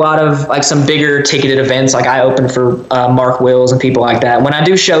also do a lot of some bigger ticketed events. I open for Mark Wills and people like that. When I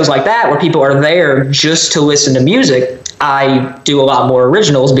do shows like that where people are there just to listen to music, I do a lot more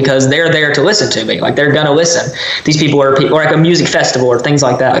originals because they're there to listen to me. They're going to listen. These people are, or a music festival or things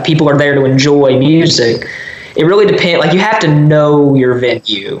like that. People are there to enjoy music. It really depends. You have to know your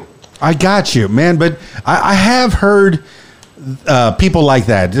venue. I got you, man. But I have heard people like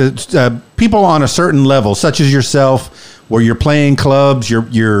that, people on a certain level, such as yourself, where you're playing clubs,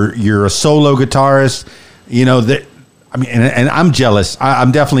 you're a solo guitarist, you know, that, I mean, and I'm jealous.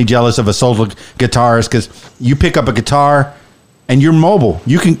 I'm definitely jealous of a solo guitarist because you pick up a guitar and you're mobile.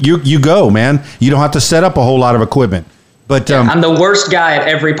 You go, man. You don't have to set up a whole lot of equipment. But I'm the worst guy at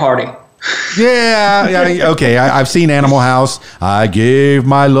every party. Yeah, okay. I've seen Animal House. I gave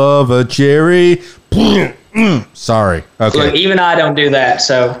my love a cherry. Sorry. Okay. Look, even I don't do that.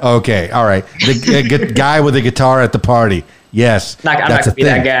 So okay, all right. The guy with the guitar at the party. Yes, I'm not going to be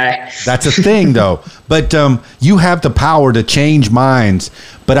that guy. That's a thing, though. But you have the power to change minds.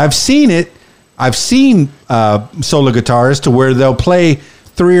 But I've seen it. I've seen solo guitarists to where they'll play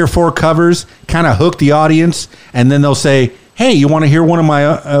 3 or 4 covers, kind of hook the audience, and then they'll say, "Hey, you want to hear one of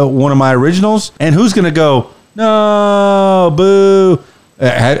my originals?" And who's going to go, "No, boo"?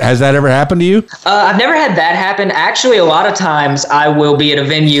 Has that ever happened to you? I've never had that happen. Actually, a lot of times I will be at a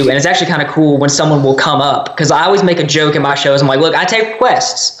venue, and it's actually kind of cool when someone will come up, because I always make a joke in my shows. I'm like, look, I take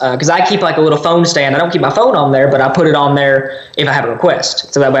requests, because I keep like a little phone stand. I don't keep my phone on there, but I put it on there if I have a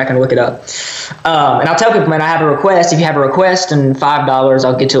request, so that way I can look it up. And I'll tell people, man, I have a request. If you have a request and $5,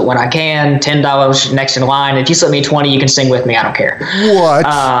 I'll get to it when I can. $10 next in line. If you slip me 20, you can sing with me. I don't care. What?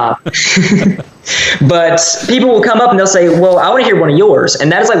 But people will come up and they'll say, well, I want to hear one of yours.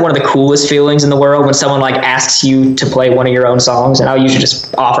 And that is like one of the coolest feelings in the world when someone like asks you to play one of your own songs. And I'll usually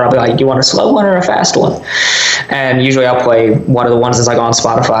just offer, I'll be like, do you want a slow one or a fast one? And usually I'll play one of the ones that's like on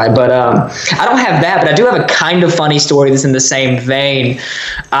Spotify. But I don't have that, but I do have a kind of funny story that's in the same vein.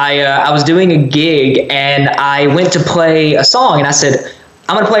 I was doing a gig and I went to play a song and I said,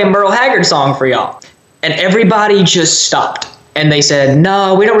 I'm going to play a Merle Haggard song for y'all. And everybody just stopped. And they said,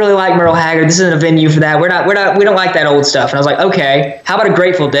 no, we don't really like Merle Haggard. This isn't a venue for that. We don't like that old stuff. And I was like, okay, how about a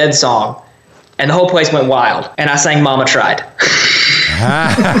Grateful Dead song? And the whole place went wild. And I sang Mama Tried.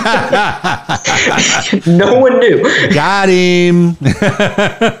 No one knew. Got him.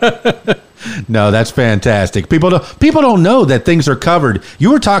 No, that's fantastic. People don't know that things are covered.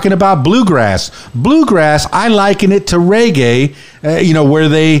 You were talking about bluegrass. Bluegrass, I liken it to reggae, where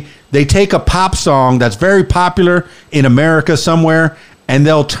they take a pop song that's very popular in America somewhere, and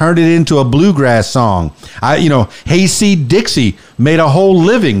they'll turn it into a bluegrass song. Hayseed Dixie made a whole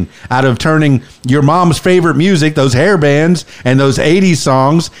living out of turning your mom's favorite music, those hair bands and those 80s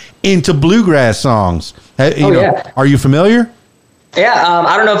songs, into bluegrass songs. Yeah. Are you familiar? Yeah,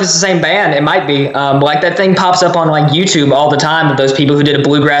 I don't know if it's the same band. It might be. Like that thing pops up on like YouTube all the time with those people who did a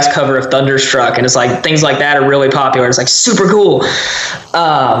bluegrass cover of Thunderstruck, and it's like things like that are really popular. It's like super cool.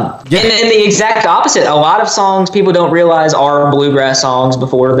 And the exact opposite. A lot of songs people don't realize are bluegrass songs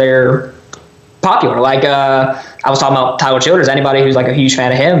before they're popular. Like I was talking about Tyler Childers. Anybody who's like a huge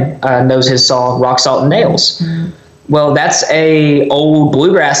fan of him knows his song "Rock, Salt, and Nails." Mm-hmm. Well, that's a old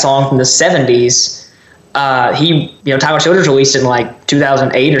bluegrass song from the 70s. Tyler Childers released it in like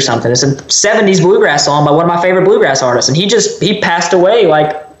 2008 or something. It's a 70s bluegrass song by one of my favorite bluegrass artists. And he passed away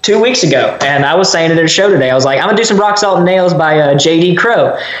like 2 weeks ago. And I was saying it at a show today. I was like, I'm going to do some Rock, Salt, and Nails by J.D.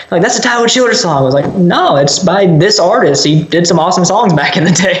 Crowe. Like, that's a Tyler Childers song. I was like, no, it's by this artist. He did some awesome songs back in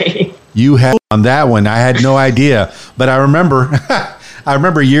the day. You had on that one. I had no idea. But I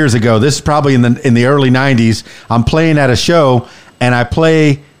remember years ago, this is probably in the early 90s, I'm playing at a show and I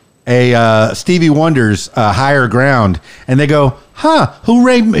play a Stevie Wonder's Higher Ground, and they go, who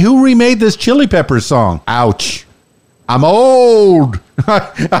remade this Chili Peppers song? Ouch. I'm old.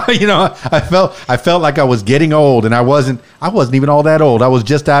 I felt like I was getting old, and I wasn't even all that old. I was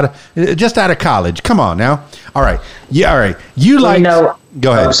just out of college. Come on now. All right. Yeah, all right.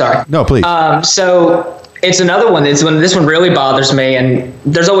 Go ahead. Oh, sorry. No, please. So it's another one. This one really bothers me, and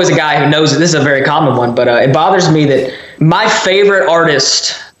there's always a guy who knows it. This is a very common one, but it bothers me that my favorite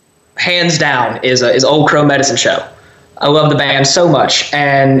artist, hands down, is Old Crow Medicine Show. I love the band so much,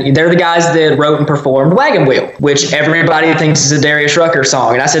 and they're the guys that wrote and performed Wagon Wheel, which everybody thinks is a Darius Rucker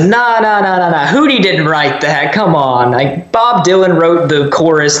song. And I said, nah. Hootie didn't write that. Come on. Like, Bob Dylan wrote the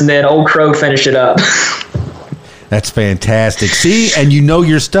chorus, and then Old Crow finished it up. That's fantastic. See, and you know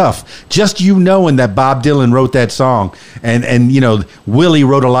your stuff. Just you knowing that Bob Dylan wrote that song, and Willie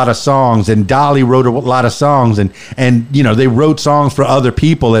wrote a lot of songs, and Dolly wrote a lot of songs, and they wrote songs for other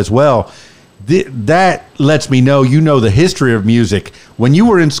people as well. That lets me know you know the history of music. When you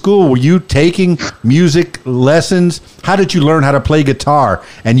were in school, were you taking music lessons? How did you learn how to play guitar?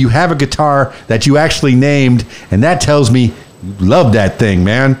 And you have a guitar that you actually named, and that tells me you love that thing,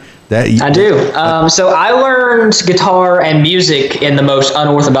 man. I do. So I learned guitar and music in the most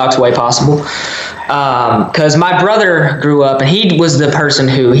unorthodox way possible. Because my brother grew up, and he was the person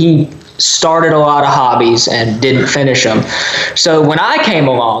he started a lot of hobbies and didn't finish them. So when I came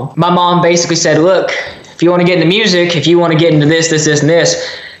along, my mom basically said, look, if you want to get into music, if you want to get into this, and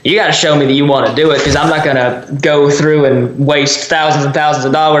this, you got to show me that you want to do it, because I'm not going to go through and waste thousands and thousands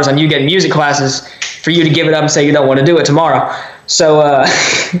of dollars on you getting music classes for you to give it up and say you don't want to do it tomorrow. So,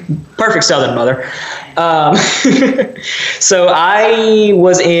 perfect Southern mother. So I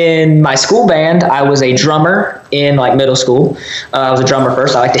was in my school band. I was a drummer in like middle school. I was a drummer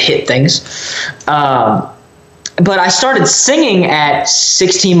first. I like to hit things. But I started singing at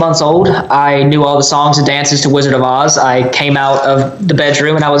 16 months old. I knew all the songs and dances to Wizard of Oz. I came out of the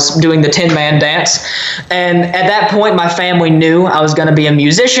bedroom and I was doing the Tin Man dance. And at that point, my family knew I was going to be a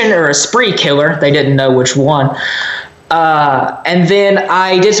musician or a spree killer. They didn't know which one. And then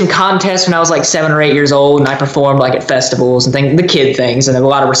I did some contests when I was like 7 or 8 years old, and I performed like at festivals and things, the kid things, and there were a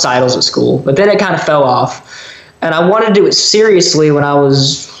lot of recitals at school. But then it kind of fell off. And I wanted to do it seriously when I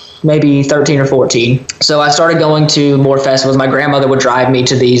was maybe 13 or 14. So I started going to more festivals. My grandmother would drive me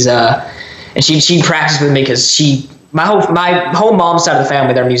to these, and she'd practice with me because my whole mom's side of the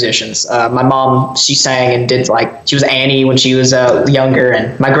family, they're musicians. My mom, she sang and did she was Annie when she was younger,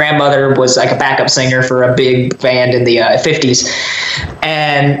 and my grandmother was like a backup singer for a big band in the 50s.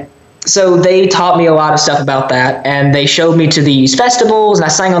 And so they taught me a lot of stuff about that, and they showed me to these festivals, and I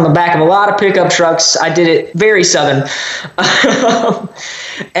sang on the back of a lot of pickup trucks. I did it very Southern.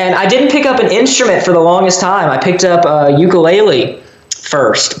 And I didn't pick up an instrument for the longest time. I picked up a ukulele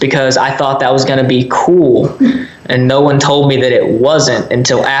first because I thought that was going to be cool, and no one told me that it wasn't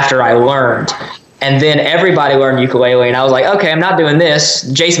until after I learned. And then everybody learned ukulele, and I was like, okay, I'm not doing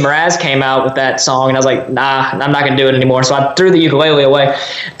this. Jason Mraz came out with that song, and I was like, nah, I'm not going to do it anymore. So I threw the ukulele away,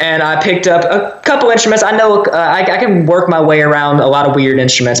 and I picked up a couple instruments. I know I can work my way around a lot of weird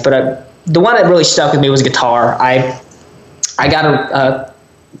instruments, but the one that really stuck with me was guitar. I got a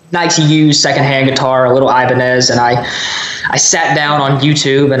nice used secondhand guitar, a little Ibanez, and I sat down on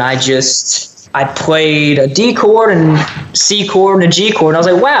YouTube, and I played a D chord and C chord and a G chord, and I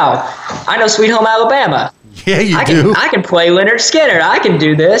was like, wow, I know Sweet Home Alabama. Yeah, you do. I can play Leonard Skinner. I can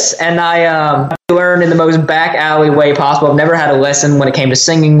do this. And I learned in the most back alley way possible. I've never had a lesson when it came to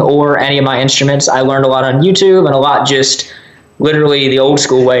singing or any of my instruments. I learned a lot on YouTube and a lot just literally the old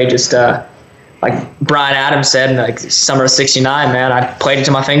school way, just like Bryan Adams said in like summer of '69, man, I played it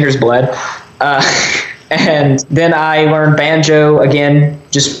till my fingers bled. And then I learned banjo again,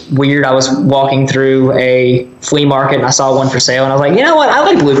 just weird. I was walking through a flea market and I saw one for sale, and I was like, you know what? I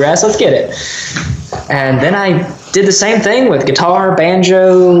like bluegrass. Let's get it. And then I did the same thing with guitar,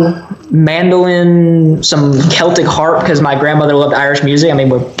 banjo, mandolin, some Celtic harp, because my grandmother loved Irish music. I mean,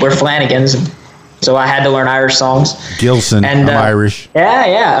 we're Flanagans, so I had to learn Irish songs. Gilson, I'm Irish.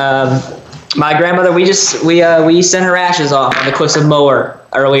 Yeah. My grandmother, we sent her ashes off on the cliffs of Moher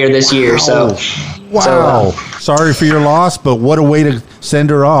earlier this year. Wow. Sorry for your loss, but what a way to send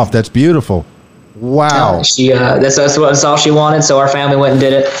her off. That's beautiful. Wow. That's all she wanted, so our family went and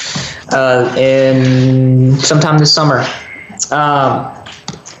did it in sometime this summer.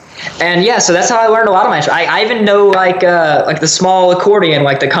 And yeah, so that's how I learned a lot of my instruments. I even know like the small accordion,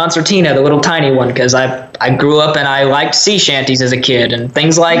 like the concertina, the little tiny one, because I grew up and I liked sea shanties as a kid, and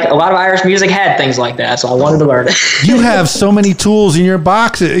things like a lot of Irish music had things like that, so I wanted to learn it. You have so many tools in your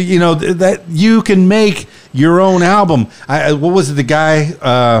box, you know, that you can make your own album. What was it? The guy?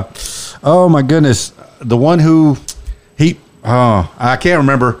 Oh my goodness, the one who I can't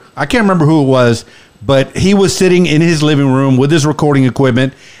remember. I can't remember who it was. But he was sitting in his living room with his recording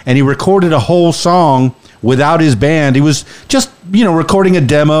equipment, and he recorded a whole song without his band. He was just, recording a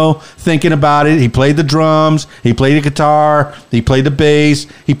demo, thinking about it. He played the drums, he played the guitar, he played the bass,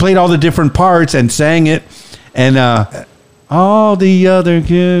 he played all the different parts and sang it. And all the other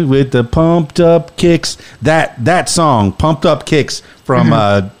kids with the pumped up kicks, that song, Pumped Up Kicks, from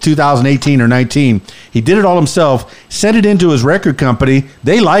 2018 or 19. He did it all himself, sent it into his record company.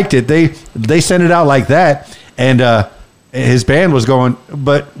 They liked it. They sent it out like that. And his band was going,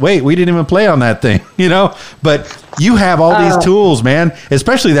 but wait, we didn't even play on that thing, But you have all these tools, man,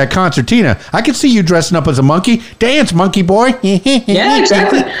 especially that concertina. I can see you dressing up as a monkey. Dance, monkey boy. Yeah,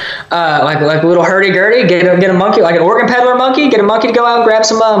 exactly. Like a little hurdy-gurdy, get a monkey, like an organ peddler monkey, get a monkey to go out and grab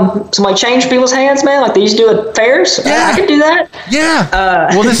some like change from people's hands, man, like they used to do at fairs. Yeah. I can do that. Yeah.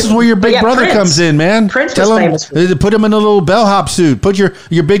 Well, this is where your big brother comes in, man. Prince was famous for it. Put him in a little bellhop suit. Put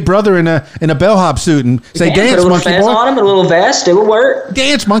your big brother in a bellhop suit and say, dance, monkey boy. On him, a little vest, it would work.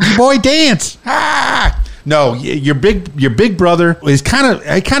 Dance, monkey boy, dance. Ah! No, your big brother is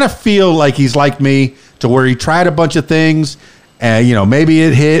I kind of feel like he's like me, to where he tried a bunch of things, and maybe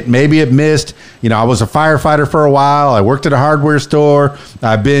it hit, maybe it missed. I was a firefighter for a while. I worked at a hardware store.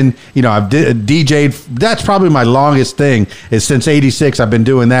 I've been, I've DJ'd. That's probably my longest thing, is since '86. I've been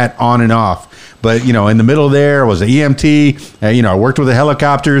doing that on and off. but in the middle there was an EMT. I worked with the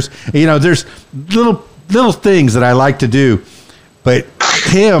helicopters. There's little things that I like to do, but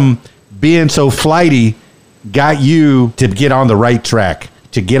him being so flighty got you to get on the right track,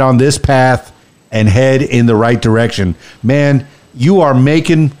 to get on this path and head in the right direction. Man, you are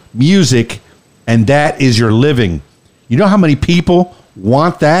making music, and that is your living. You know how many people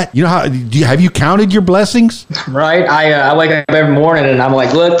want that? Have you counted your blessings? Right. I wake up every morning and I'm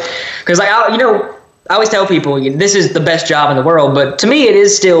like, look, because I always tell people this is the best job in the world, but to me it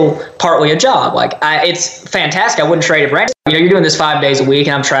is still partly a job. It's fantastic. I wouldn't trade it for anything. You're doing this 5 days a week,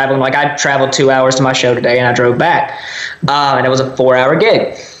 and I'm traveling. Like, I traveled 2 hours to my show today, and I drove back, and it was a 4-hour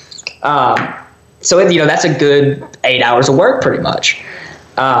gig. So that's a good 8 hours of work, pretty much.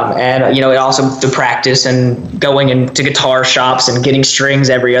 And it also the practice and going into guitar shops and getting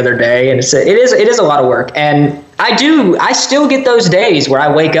strings every other day, and it is a lot of work. And I still get those days where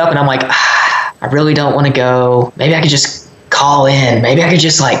I wake up and I'm like, I really don't want to go. Maybe I could just call in. Maybe I could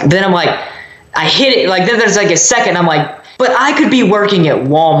just then I'm like, I hit it. Then there's a second. I'm like, but I could be working at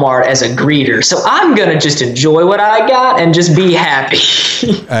Walmart as a greeter. So I'm going to just enjoy what I got and just be happy.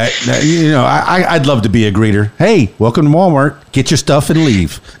 I'd love to be a greeter. Hey, welcome to Walmart. Get your stuff and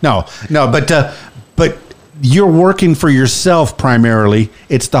leave. No, but you're working for yourself primarily.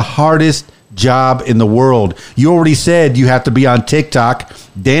 It's the hardest job in the world. You already said you have to be on TikTok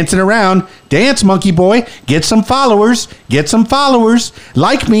dancing around. Dance, monkey boy. Get some followers.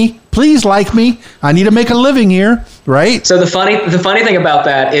 Like me. Please like me. I need to make a living here, right? So the funny thing about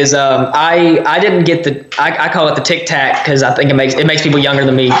that is I didn't get I call it the tic tac because I think it makes people younger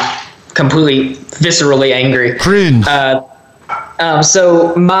than me completely viscerally angry. Cringe.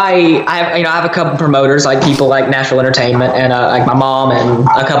 So I have a couple promoters, like people like Nashville Entertainment and like my mom and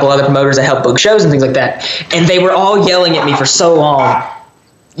a couple other promoters that help book shows and things like that. And they were all yelling at me for so long.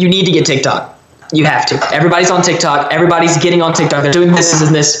 You need to get TikTok. You have to. Everybody's on TikTok. Everybody's getting on TikTok. They're doing this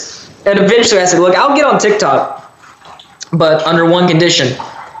and this. And eventually I said, look, I'll get on TikTok, but under one condition.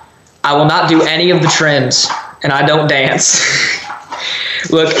 I will not do any of the trends, and I don't dance.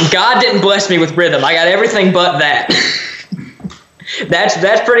 Look, God didn't bless me with rhythm. I got everything but that.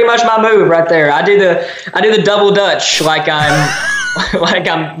 That's pretty much my move right there. I do the double Dutch like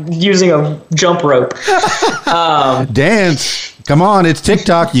I'm using a jump rope. Dance. Come on, it's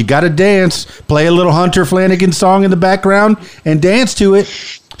TikTok. You got to dance. Play a little Hunter Flanagan song in the background and dance to it.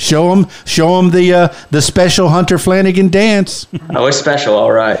 Show them the special Hunter Flanagan dance. Oh, it's special,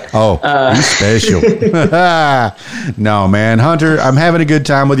 all right. Oh, he's special. No, man, Hunter, I'm having a good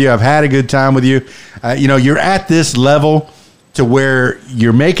time with you. I've had a good time with you. You're at this level to where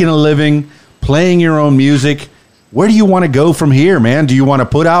you're making a living, playing your own music. Where do you want to go from here, man? Do you want to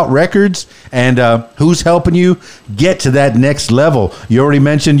put out records? And who's helping you get to that next level? You already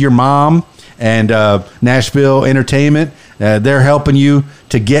mentioned your mom and Nashville Entertainment. They're helping you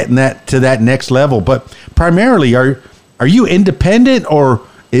to get to that next level. But primarily, are you independent, or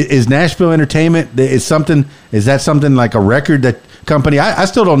is Nashville Entertainment is that something like a record company? I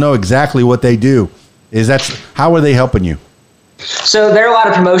still don't know exactly what they do. How are they helping you? So they're a lot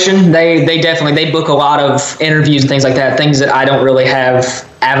of promotion. They definitely book a lot of interviews and things like that, things that I don't really have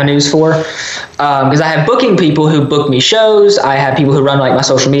avenues for. Because I have booking people who book me shows. I have people who run like my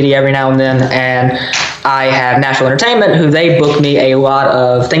social media every now and then. And I have Nashville Entertainment who they book me a lot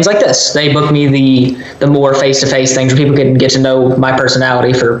of things like this. They book me the more face-to-face things where people can get to know my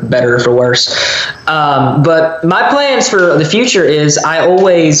personality for better or for worse. But my plans for the future is I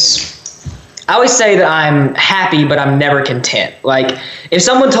always say that I'm happy, but I'm never content. Like, if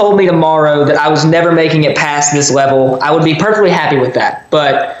someone told me tomorrow that I was never making it past this level, I would be perfectly happy with that.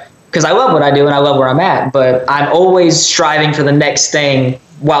 But because I love what I do and I love where I'm at, but I'm always striving for the next thing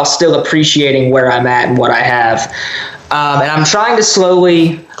while still appreciating where I'm at and what I have. And I'm trying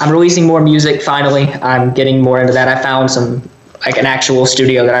to I'm releasing more music finally. I'm getting more into that. I found an actual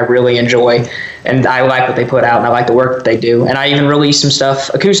studio that I really enjoy, and I like what they put out, and I like the work that they do. And I even released some stuff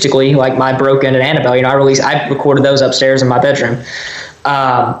acoustically, like my Broken and Annabelle. I recorded those upstairs in my bedroom.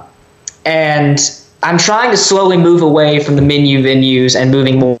 And I'm trying to slowly move away from the menu venues and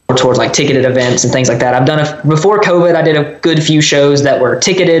moving more towards like ticketed events and things like that. Before COVID, I did a good few shows that were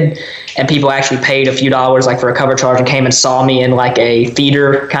ticketed, and people actually paid a few dollars like for a cover charge and came and saw me in like a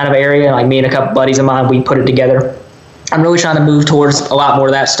theater kind of area. Like me and a couple buddies of mine, we put it together. I'm really trying to move towards a lot more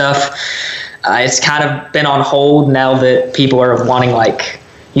of that stuff. It's kind of been on hold now that people are wanting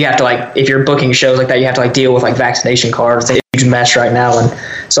you have to if you're booking shows like that, you have to deal with vaccination cards. It's a huge mess right now. And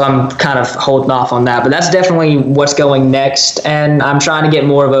so I'm kind of holding off on that, but that's definitely what's going next. And I'm trying to get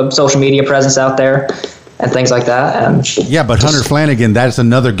more of a social media presence out there. and things like that. And yeah, but Hunter Flanagan, that's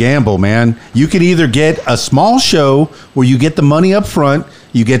another gamble, man. You can either get a small show where you get the money up front,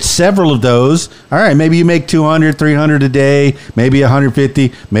 you get several of those. All right, maybe you make 200, 300 a day, maybe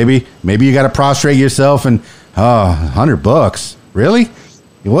 150, maybe you got to prostrate yourself and $100. Really?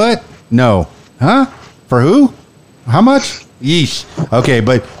 What? No. Huh? For who? How much? Yeesh. Okay,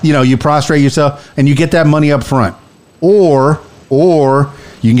 but you prostrate yourself and you get that money up front. Or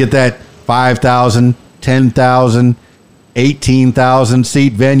you can get that 5,000, 10,000, 18,000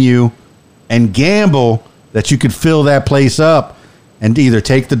 seat venue and gamble that you could fill that place up and either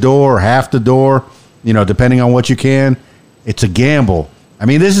take the door or half the door, depending on what you can. It's a gamble. I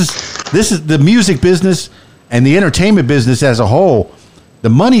mean, this is the music business and the entertainment business as a whole. The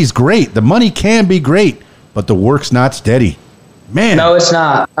money's great. The money can be great, but the work's not steady. Man. No, it's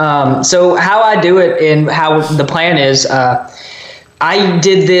not. So how I do it and how the plan is, I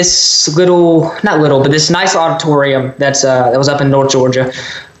did this this nice auditorium that was up in North Georgia,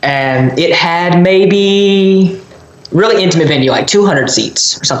 and it had maybe really intimate venue, like 200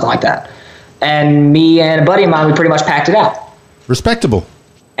 seats or something like that. And me and a buddy of mine, we pretty much packed it out. Respectable.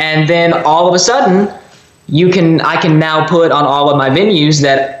 And then all of a sudden, I can now put on all of my venues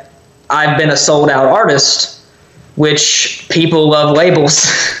that I've been a sold out artist, which people love labels.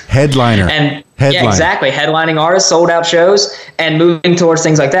 Headliner. Yeah, exactly. Headlining artists, sold out shows, and moving towards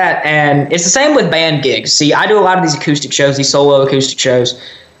things like that. And it's the same with band gigs. See, I do a lot of these acoustic shows, these solo acoustic shows.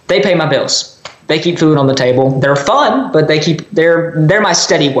 They pay my bills. They keep food on the table. They're fun, but they're my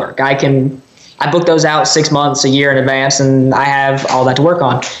steady work. I book those out 6 months, a year in advance, and I have all that to work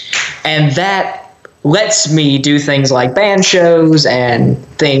on. And that lets me do things like band shows and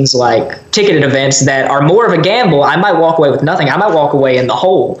things like ticketed events that are more of a gamble. I might walk away with nothing. I might walk away in the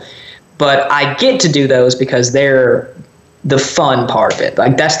hole. But I get to do those because they're the fun part of it.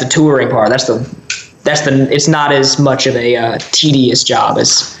 Like, that's the touring part. It's not as much of a tedious job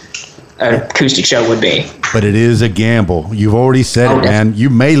as an acoustic show would be. But it is a gamble. You've already said it, man. You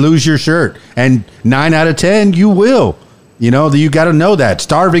may lose your shirt, and 9 out of 10 you will. You got to know that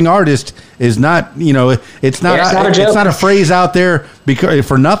starving artist is not. It's not. It's not a phrase out there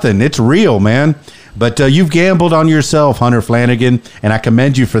for nothing. It's real, man. But you've gambled on yourself, Hunter Flanagan, and I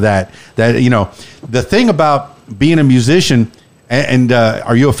commend you for that. The thing about being a musician, and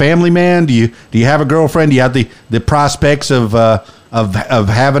are you a family man? Do you have a girlfriend? Do you have the prospects of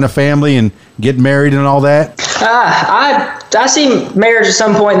having a family and getting married and all that? I see marriage at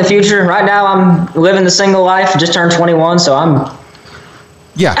some point in the future. Right now, I'm living the single life. Just turned 21, so I'm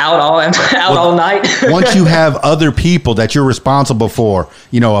out all night. Once you have other people that you're responsible for,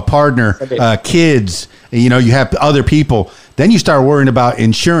 a partner, kids, you have other people, then you start worrying about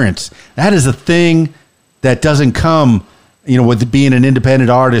insurance. That is a thing that doesn't come, with being an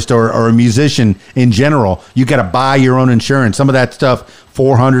independent artist or a musician in general. You got to buy your own insurance. Some of that stuff,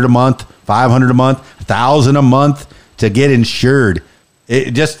 $400 a month, $500 a month, $1,000 a month to get insured.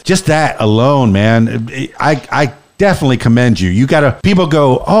 Just that alone, man. I definitely commend you. People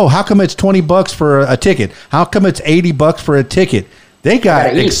go, oh, how come it's $20 for a ticket? How come it's $80 for a ticket? They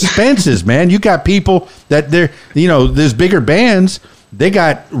got expenses, man. You got people that there's bigger bands. They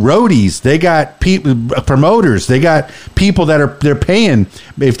got roadies. They got promoters. They got people that they're paying.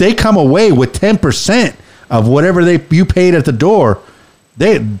 If they come away with 10% of whatever you paid at the door,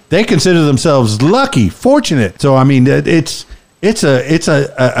 they consider themselves lucky, fortunate. So I mean, it's a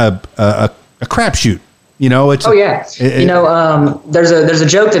crapshoot. There's a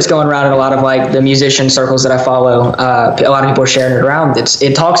joke that's going around in a lot of like the musician circles that I follow. A lot of people are sharing it around.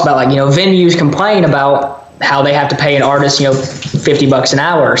 It talks about like venues complain about how they have to pay an artist $50 an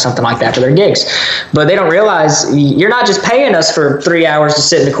hour or something like that for their gigs, but they don't realize you're not just paying us for 3 hours to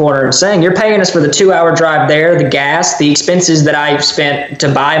sit in the corner and sing. You're paying us for the 2-hour drive there, the gas, the expenses that I've spent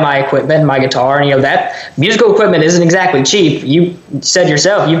to buy my equipment, my guitar, and that musical equipment isn't exactly cheap. You said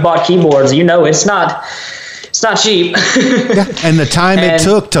yourself, you bought keyboards. It's not cheap. And the time it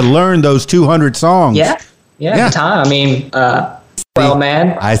took to learn those 200 songs. Yeah. The time. I mean, well,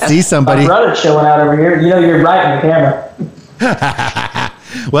 man, I see somebody. My brother's showing out over here. You're right in the camera.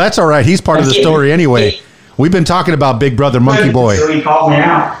 Well, that's all right. He's part of the story anyway. We've been talking about Big Brother Monkey Boy. So he called me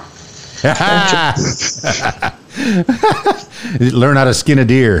out. Learn how to skin a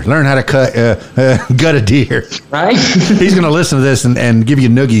deer. Learn how to gut a deer. Right? He's going to listen to this and give you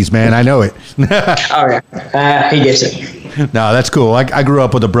noogies, man. I know it. Oh, yeah. He gets it. No, that's cool. I grew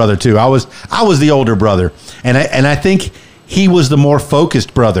up with a brother, too. I was the older brother. And I think he was the more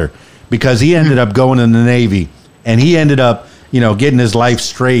focused brother because he ended up going in the Navy. And he ended up, getting his life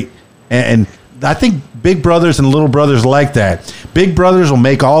straight. And I think big brothers and little brothers like that. Big brothers will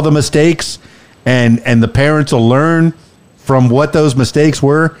make all the mistakes and the parents will learn from what those mistakes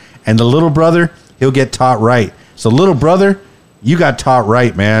were, and the little brother, he'll get taught right. So little brother, you got taught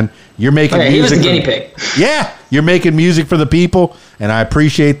right, man. You're making music. He was the guinea pig. Yeah, you're making music for the people, and I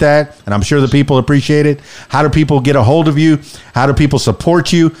appreciate that, and I'm sure the people appreciate it. How do people get a hold of you? How do people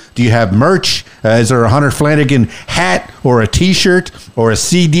support you? Do you have merch? Is there a Hunter Flanagan hat or a T-shirt or a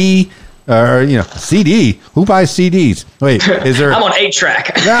CD? Or, CD. Who buys CDs? Wait, is there? I'm on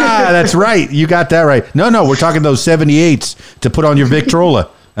 8-track. That's right. You got that right. No, we're talking those 78s to put on your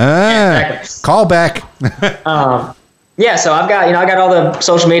Victrola. Exactly. Call back. Yeah, so I got all the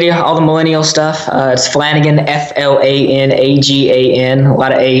social media, all the millennial stuff. It's Flanagan, Flanagan. A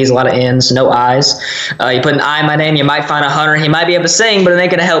lot of A's, a lot of N's, no I's. You put an I in my name, you might find a Hunter. He might be able to sing, but it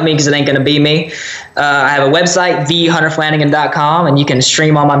ain't going to help me because it ain't going to be me. I have a website, thehunterflanagan.com, and you can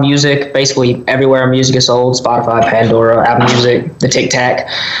stream all my music basically everywhere music is sold: Spotify, Pandora, Apple Music, the Tic Tac.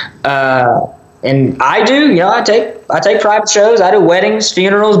 And I do, I take private shows. I do weddings,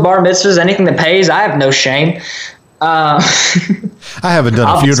 funerals, bar mitzvahs, anything that pays. I have no shame. I haven't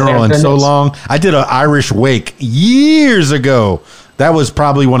done a funeral in so long. I did an Irish wake years ago. That was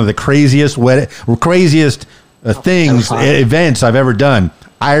probably one of the craziest events I've ever done.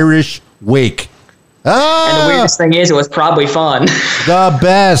 Irish wake. And the weirdest thing is, it was probably fun. The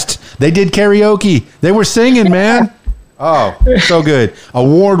best. They did karaoke. They were singing, man. Oh, so good.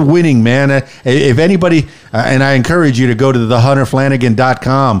 Award-winning, man. If anybody, and I encourage you to go to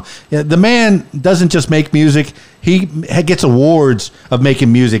thehunterflanagan.com. The man doesn't just make music. He gets awards of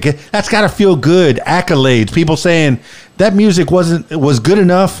making music. That's got to feel good. Accolades. People saying that music was good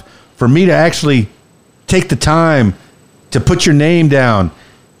enough for me to actually take the time to put your name down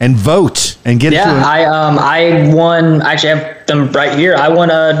and vote and get. Yeah, I won. Actually, I have them right here. I won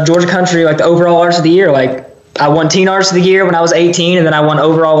Georgia Country, like the overall artist of the year. Like, I won Teen Artist of the Year when I was 18, and then I won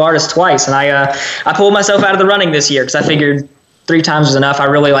Overall Artist twice. And I pulled myself out of the running this year because I figured 3 times was enough. I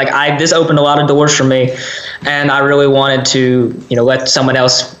really this opened a lot of doors for me, and I really wanted to let someone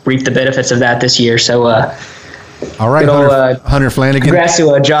else reap the benefits of that this year. So all right, Hunter Flanagan. Congrats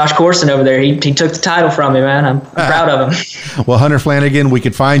to Josh Corson over there. He took the title from me, man. I'm proud of him. Well, Hunter Flanagan, we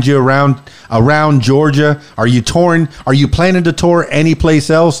could find you around Georgia. Are you touring? Are you planning to tour any place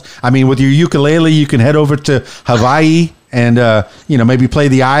else? I mean, with your ukulele, you can head over to Hawaii and maybe play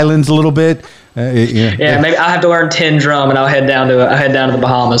the islands a little bit. Maybe I'll have to learn 10 drum and I'll head down to the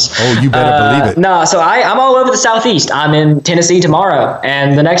Bahamas. Oh, you better believe it. No, so I'm all over the Southeast. I'm in Tennessee tomorrow,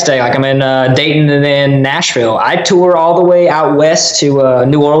 and the next day, I'm in Dayton and then Nashville. I tour all the way out west to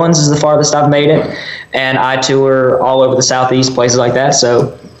New Orleans is the farthest I've made it, and I tour all over the Southeast, places like that.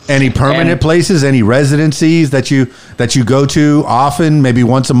 So. Any permanent places, any residencies that you go to often, maybe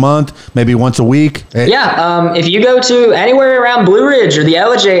once a month, maybe once a week? Yeah, if you go to anywhere around Blue Ridge or the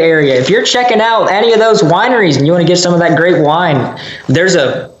LJ area, if you're checking out any of those wineries and you want to get some of that great wine, there's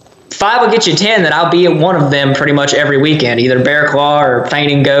a 5 will get you 10 that I'll be at one of them pretty much every weekend, either Bear Claw or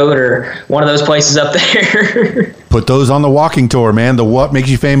Fainting Goat or one of those places up there. Put those on the walking tour, man. The What Makes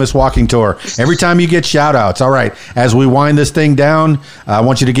You Famous walking tour. Every time you get shout outs. All right. As we wind this thing down, I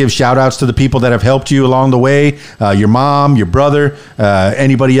want you to give shout outs to the people that have helped you along the way. Your mom, your brother,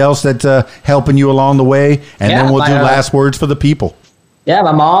 anybody else that's helping you along the way. And then we'll do last words for the people. Yeah,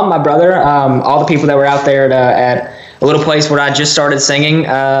 my mom, my brother, all the people that were out there at a little place where I just started singing.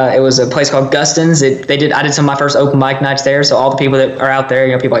 It was a place called Guston's. I did some of my first open mic nights there. So all the people that are out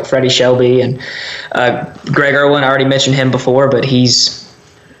there, people like Freddie Shelby and Greg Irwin. I already mentioned him before, but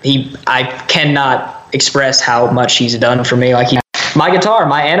I cannot express how much he's done for me. Like my guitar,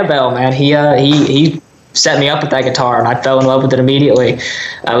 my Annabelle, man. He set me up with that guitar, and I fell in love with it immediately.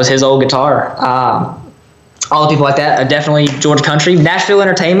 It was his old guitar. All the people like that, definitely Georgia Country. Nashville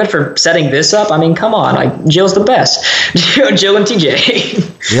Entertainment for setting this up. I mean, come on. Like, Jill's the best. Jill and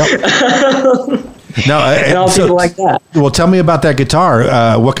TJ. Yep. And all people like that. Well, tell me about that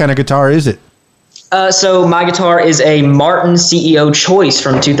guitar. What kind of guitar is it? So my guitar is a Martin CEO Choice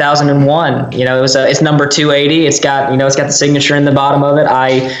from 2001. It's number 280. It's got the signature in the bottom of it.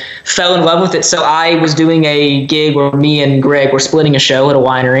 I fell in love with it. So I was doing a gig where me and Greg were splitting a show at a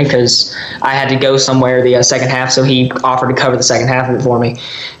winery because I had to go somewhere the second half. So he offered to cover the second half of it for me.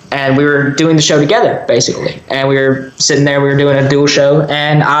 And we were doing the show together, basically. And we were sitting there, we were doing a dual show.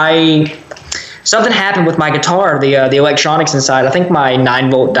 And something happened with my guitar, the electronics inside. I think my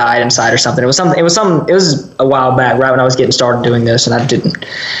 9-volt died inside or something. It was a while back, right when I was getting started doing this, and I didn't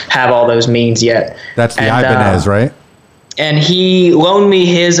have all those means yet. That's the Ibanez, right? And he loaned me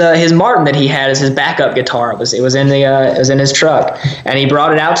his Martin that he had as his backup guitar. It was in his truck, and he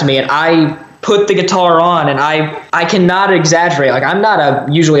brought it out to me, and I put the guitar on, and I cannot exaggerate. Like, I'm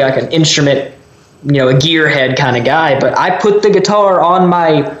not usually like an instrument a gearhead kind of guy, but I put the guitar on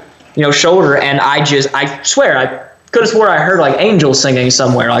my, shoulder, and I swear, I could have swore I heard like angels singing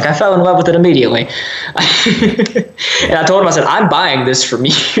somewhere. Like I fell in love with it immediately. And I told him, I said, I'm buying this from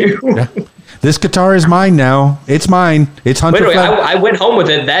you. Yeah. This guitar is mine now. It's mine. It's Hunter. Literally, I went home with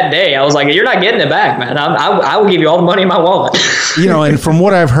it that day. I was like, you're not getting it back, man. I will give you all the money in my wallet. And from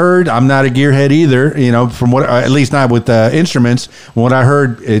what I've heard, I'm not a gearhead either. From what, at least not with instruments. From what I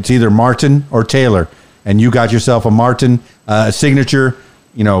heard, it's either Martin or Taylor. And you got yourself a Martin signature,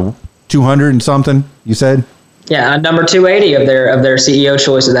 200 and something, you said? Yeah, number 280 of their CEO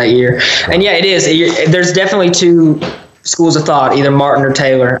choice of that year. And yeah, it is. There's definitely two schools of thought, either Martin or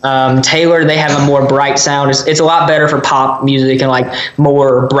Taylor. Taylor, they have a more bright sound. It's a lot better for pop music and like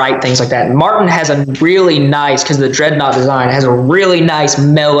more bright things like that. Martin has a really nice, because of the dreadnought design, it has a really nice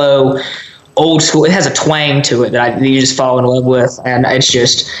mellow, old school. It has a twang to it that you just fall in love with, and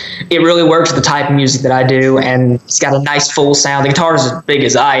it really works with the type of music that I do, and it's got a nice full sound. The guitar is as big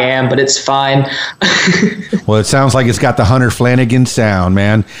as I am, but it's fine. Well, it sounds like it's got the Hunter Flanagan sound,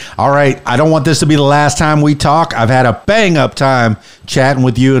 man. All right, I don't want this to be the last time we talk. I've had a bang-up time chatting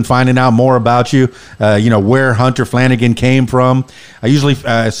with you and finding out more about you, where Hunter Flanagan came from. I usually,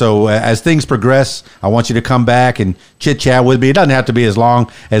 as things progress, I want you to come back and chit-chat with me. It doesn't have to be as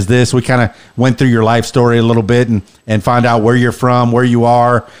long as this. We kind of went through your life story a little bit and find out where you're from, where you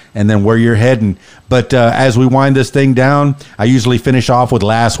are, and then where you're heading. But as we wind this thing down, I usually finish off with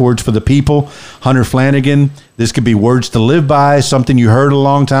last words for the people. Hunter Flanagan, this could be words to live by, something you heard a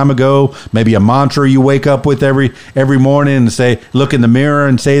long time ago, maybe a mantra you wake up with every morning and say, look in the mirror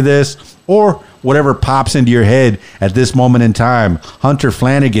and say this, or whatever pops into your head at this moment in time. Hunter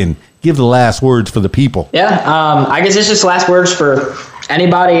Flanagan, give the last words for the people. Yeah, I guess it's just last words for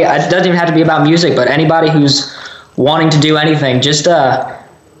anybody. It doesn't even have to be about music, but anybody who's wanting to do anything, just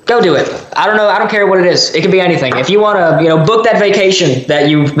go do it. I don't know. I don't care what it is. It could be anything. If you want to, book that vacation that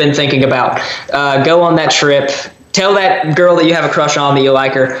you've been thinking about, go on that trip. Tell that girl that you have a crush on that you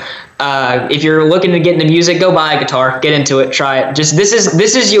like her. If you're looking to get into music, go buy a guitar, get into it, try it. Just this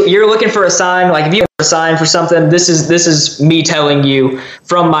is you. You're looking for a sign. Like if you have a sign for something, this is me telling you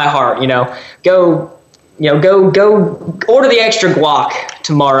from my heart. Go order the extra guac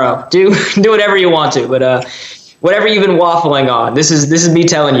tomorrow. Do whatever you want to, but whatever you've been waffling on, this is me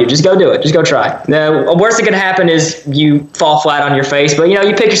telling you, just go do it. Just go try. The worst that can happen is you fall flat on your face, but you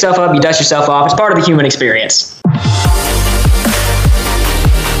pick yourself up, you dust yourself off. It's part of the human experience.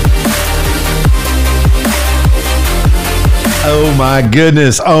 Oh my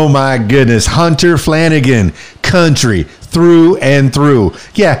goodness. Hunter Flanagan, country through and through.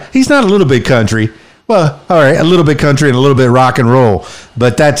 Yeah, he's not a little bit country. Well, all right, a little bit country and a little bit rock and roll,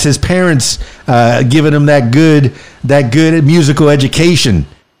 but that's his parents giving him that good musical education.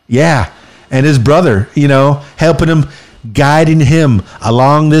 Yeah, and his brother, helping him, guiding him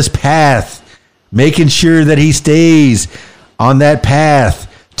along this path, making sure that he stays on that path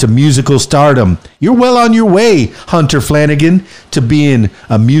to musical stardom. You're well on your way, Hunter Flanagan, to being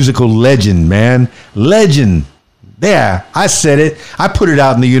a musical legend, man. Legend. Yeah, I said it. I put it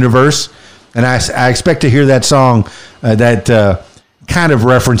out in the universe. And I expect to hear that song that kind of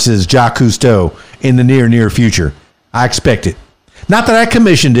references Jacques Cousteau in the near future. I expect it. Not that I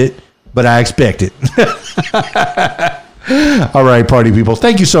commissioned it, but I expect it. All right, party people.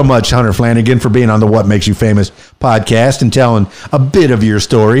 Thank you so much, Hunter Flanagan, for being on the What Makes You Famous podcast and telling a bit of your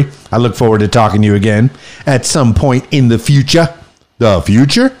story. I look forward to talking to you again at some point in the future. The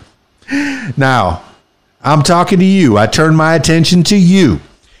future? Now, I'm talking to you. I turn my attention to you.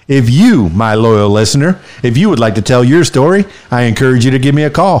 If you, my loyal listener, if you would like to tell your story, I encourage you to give me a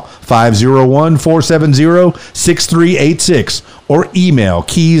call, 501-470-6386, or email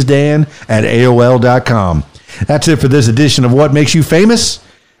keysdan@aol.com. That's it for this edition of What Makes You Famous.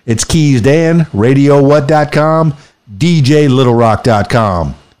 It's Keys Dan, RadioWhat.com,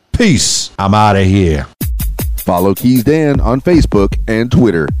 DJLittleRock.com. Peace. I'm out of here. Follow Keys Dan on Facebook and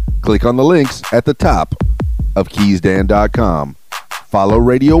Twitter. Click on the links at the top of keysdan.com. Follow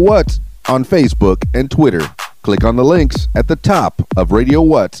Radio What on Facebook and Twitter. Click on the links at the top of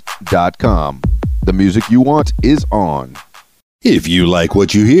RadioWhat.com. The music you want is on. If you like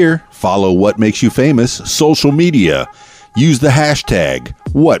what you hear, follow What Makes You Famous social media. Use the hashtag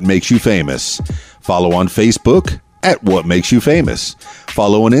What Makes You Famous. Follow on Facebook at What Makes You Famous.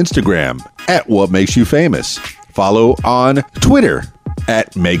 Follow on Instagram at What Makes You Famous. Follow on Twitter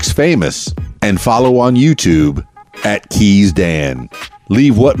at Makes Famous. And follow on YouTube at Keys Dan.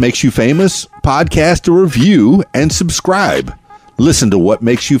 Leave What Makes You Famous podcast a review and subscribe. Listen to What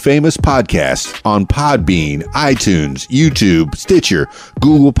Makes You Famous podcast on Podbean, iTunes, YouTube, Stitcher,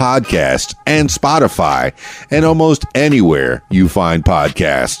 Google Podcasts, and Spotify, and almost anywhere you find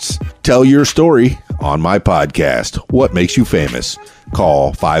podcasts. Tell your story on my podcast, What Makes You Famous.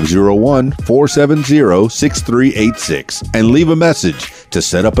 Call 501-470-6386 and leave a message to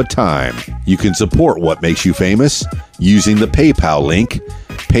set up a time. You can support What Makes You Famous using the PayPal link,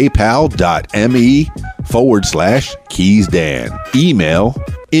 paypal.me/KeysDan. Email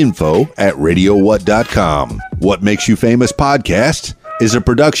info@radiowhat.com. What Makes You Famous podcast is a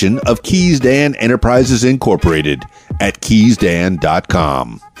production of Keys Dan Enterprises Incorporated at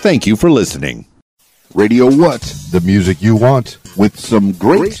keysdan.com. Thank you for listening. Radio What? The music you want with some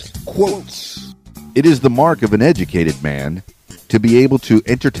great quotes. It is the mark of an educated man to be able to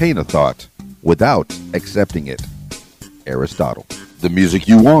entertain a thought without accepting it. Aristotle. The music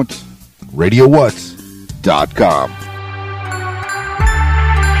you want. RadioWhat.com.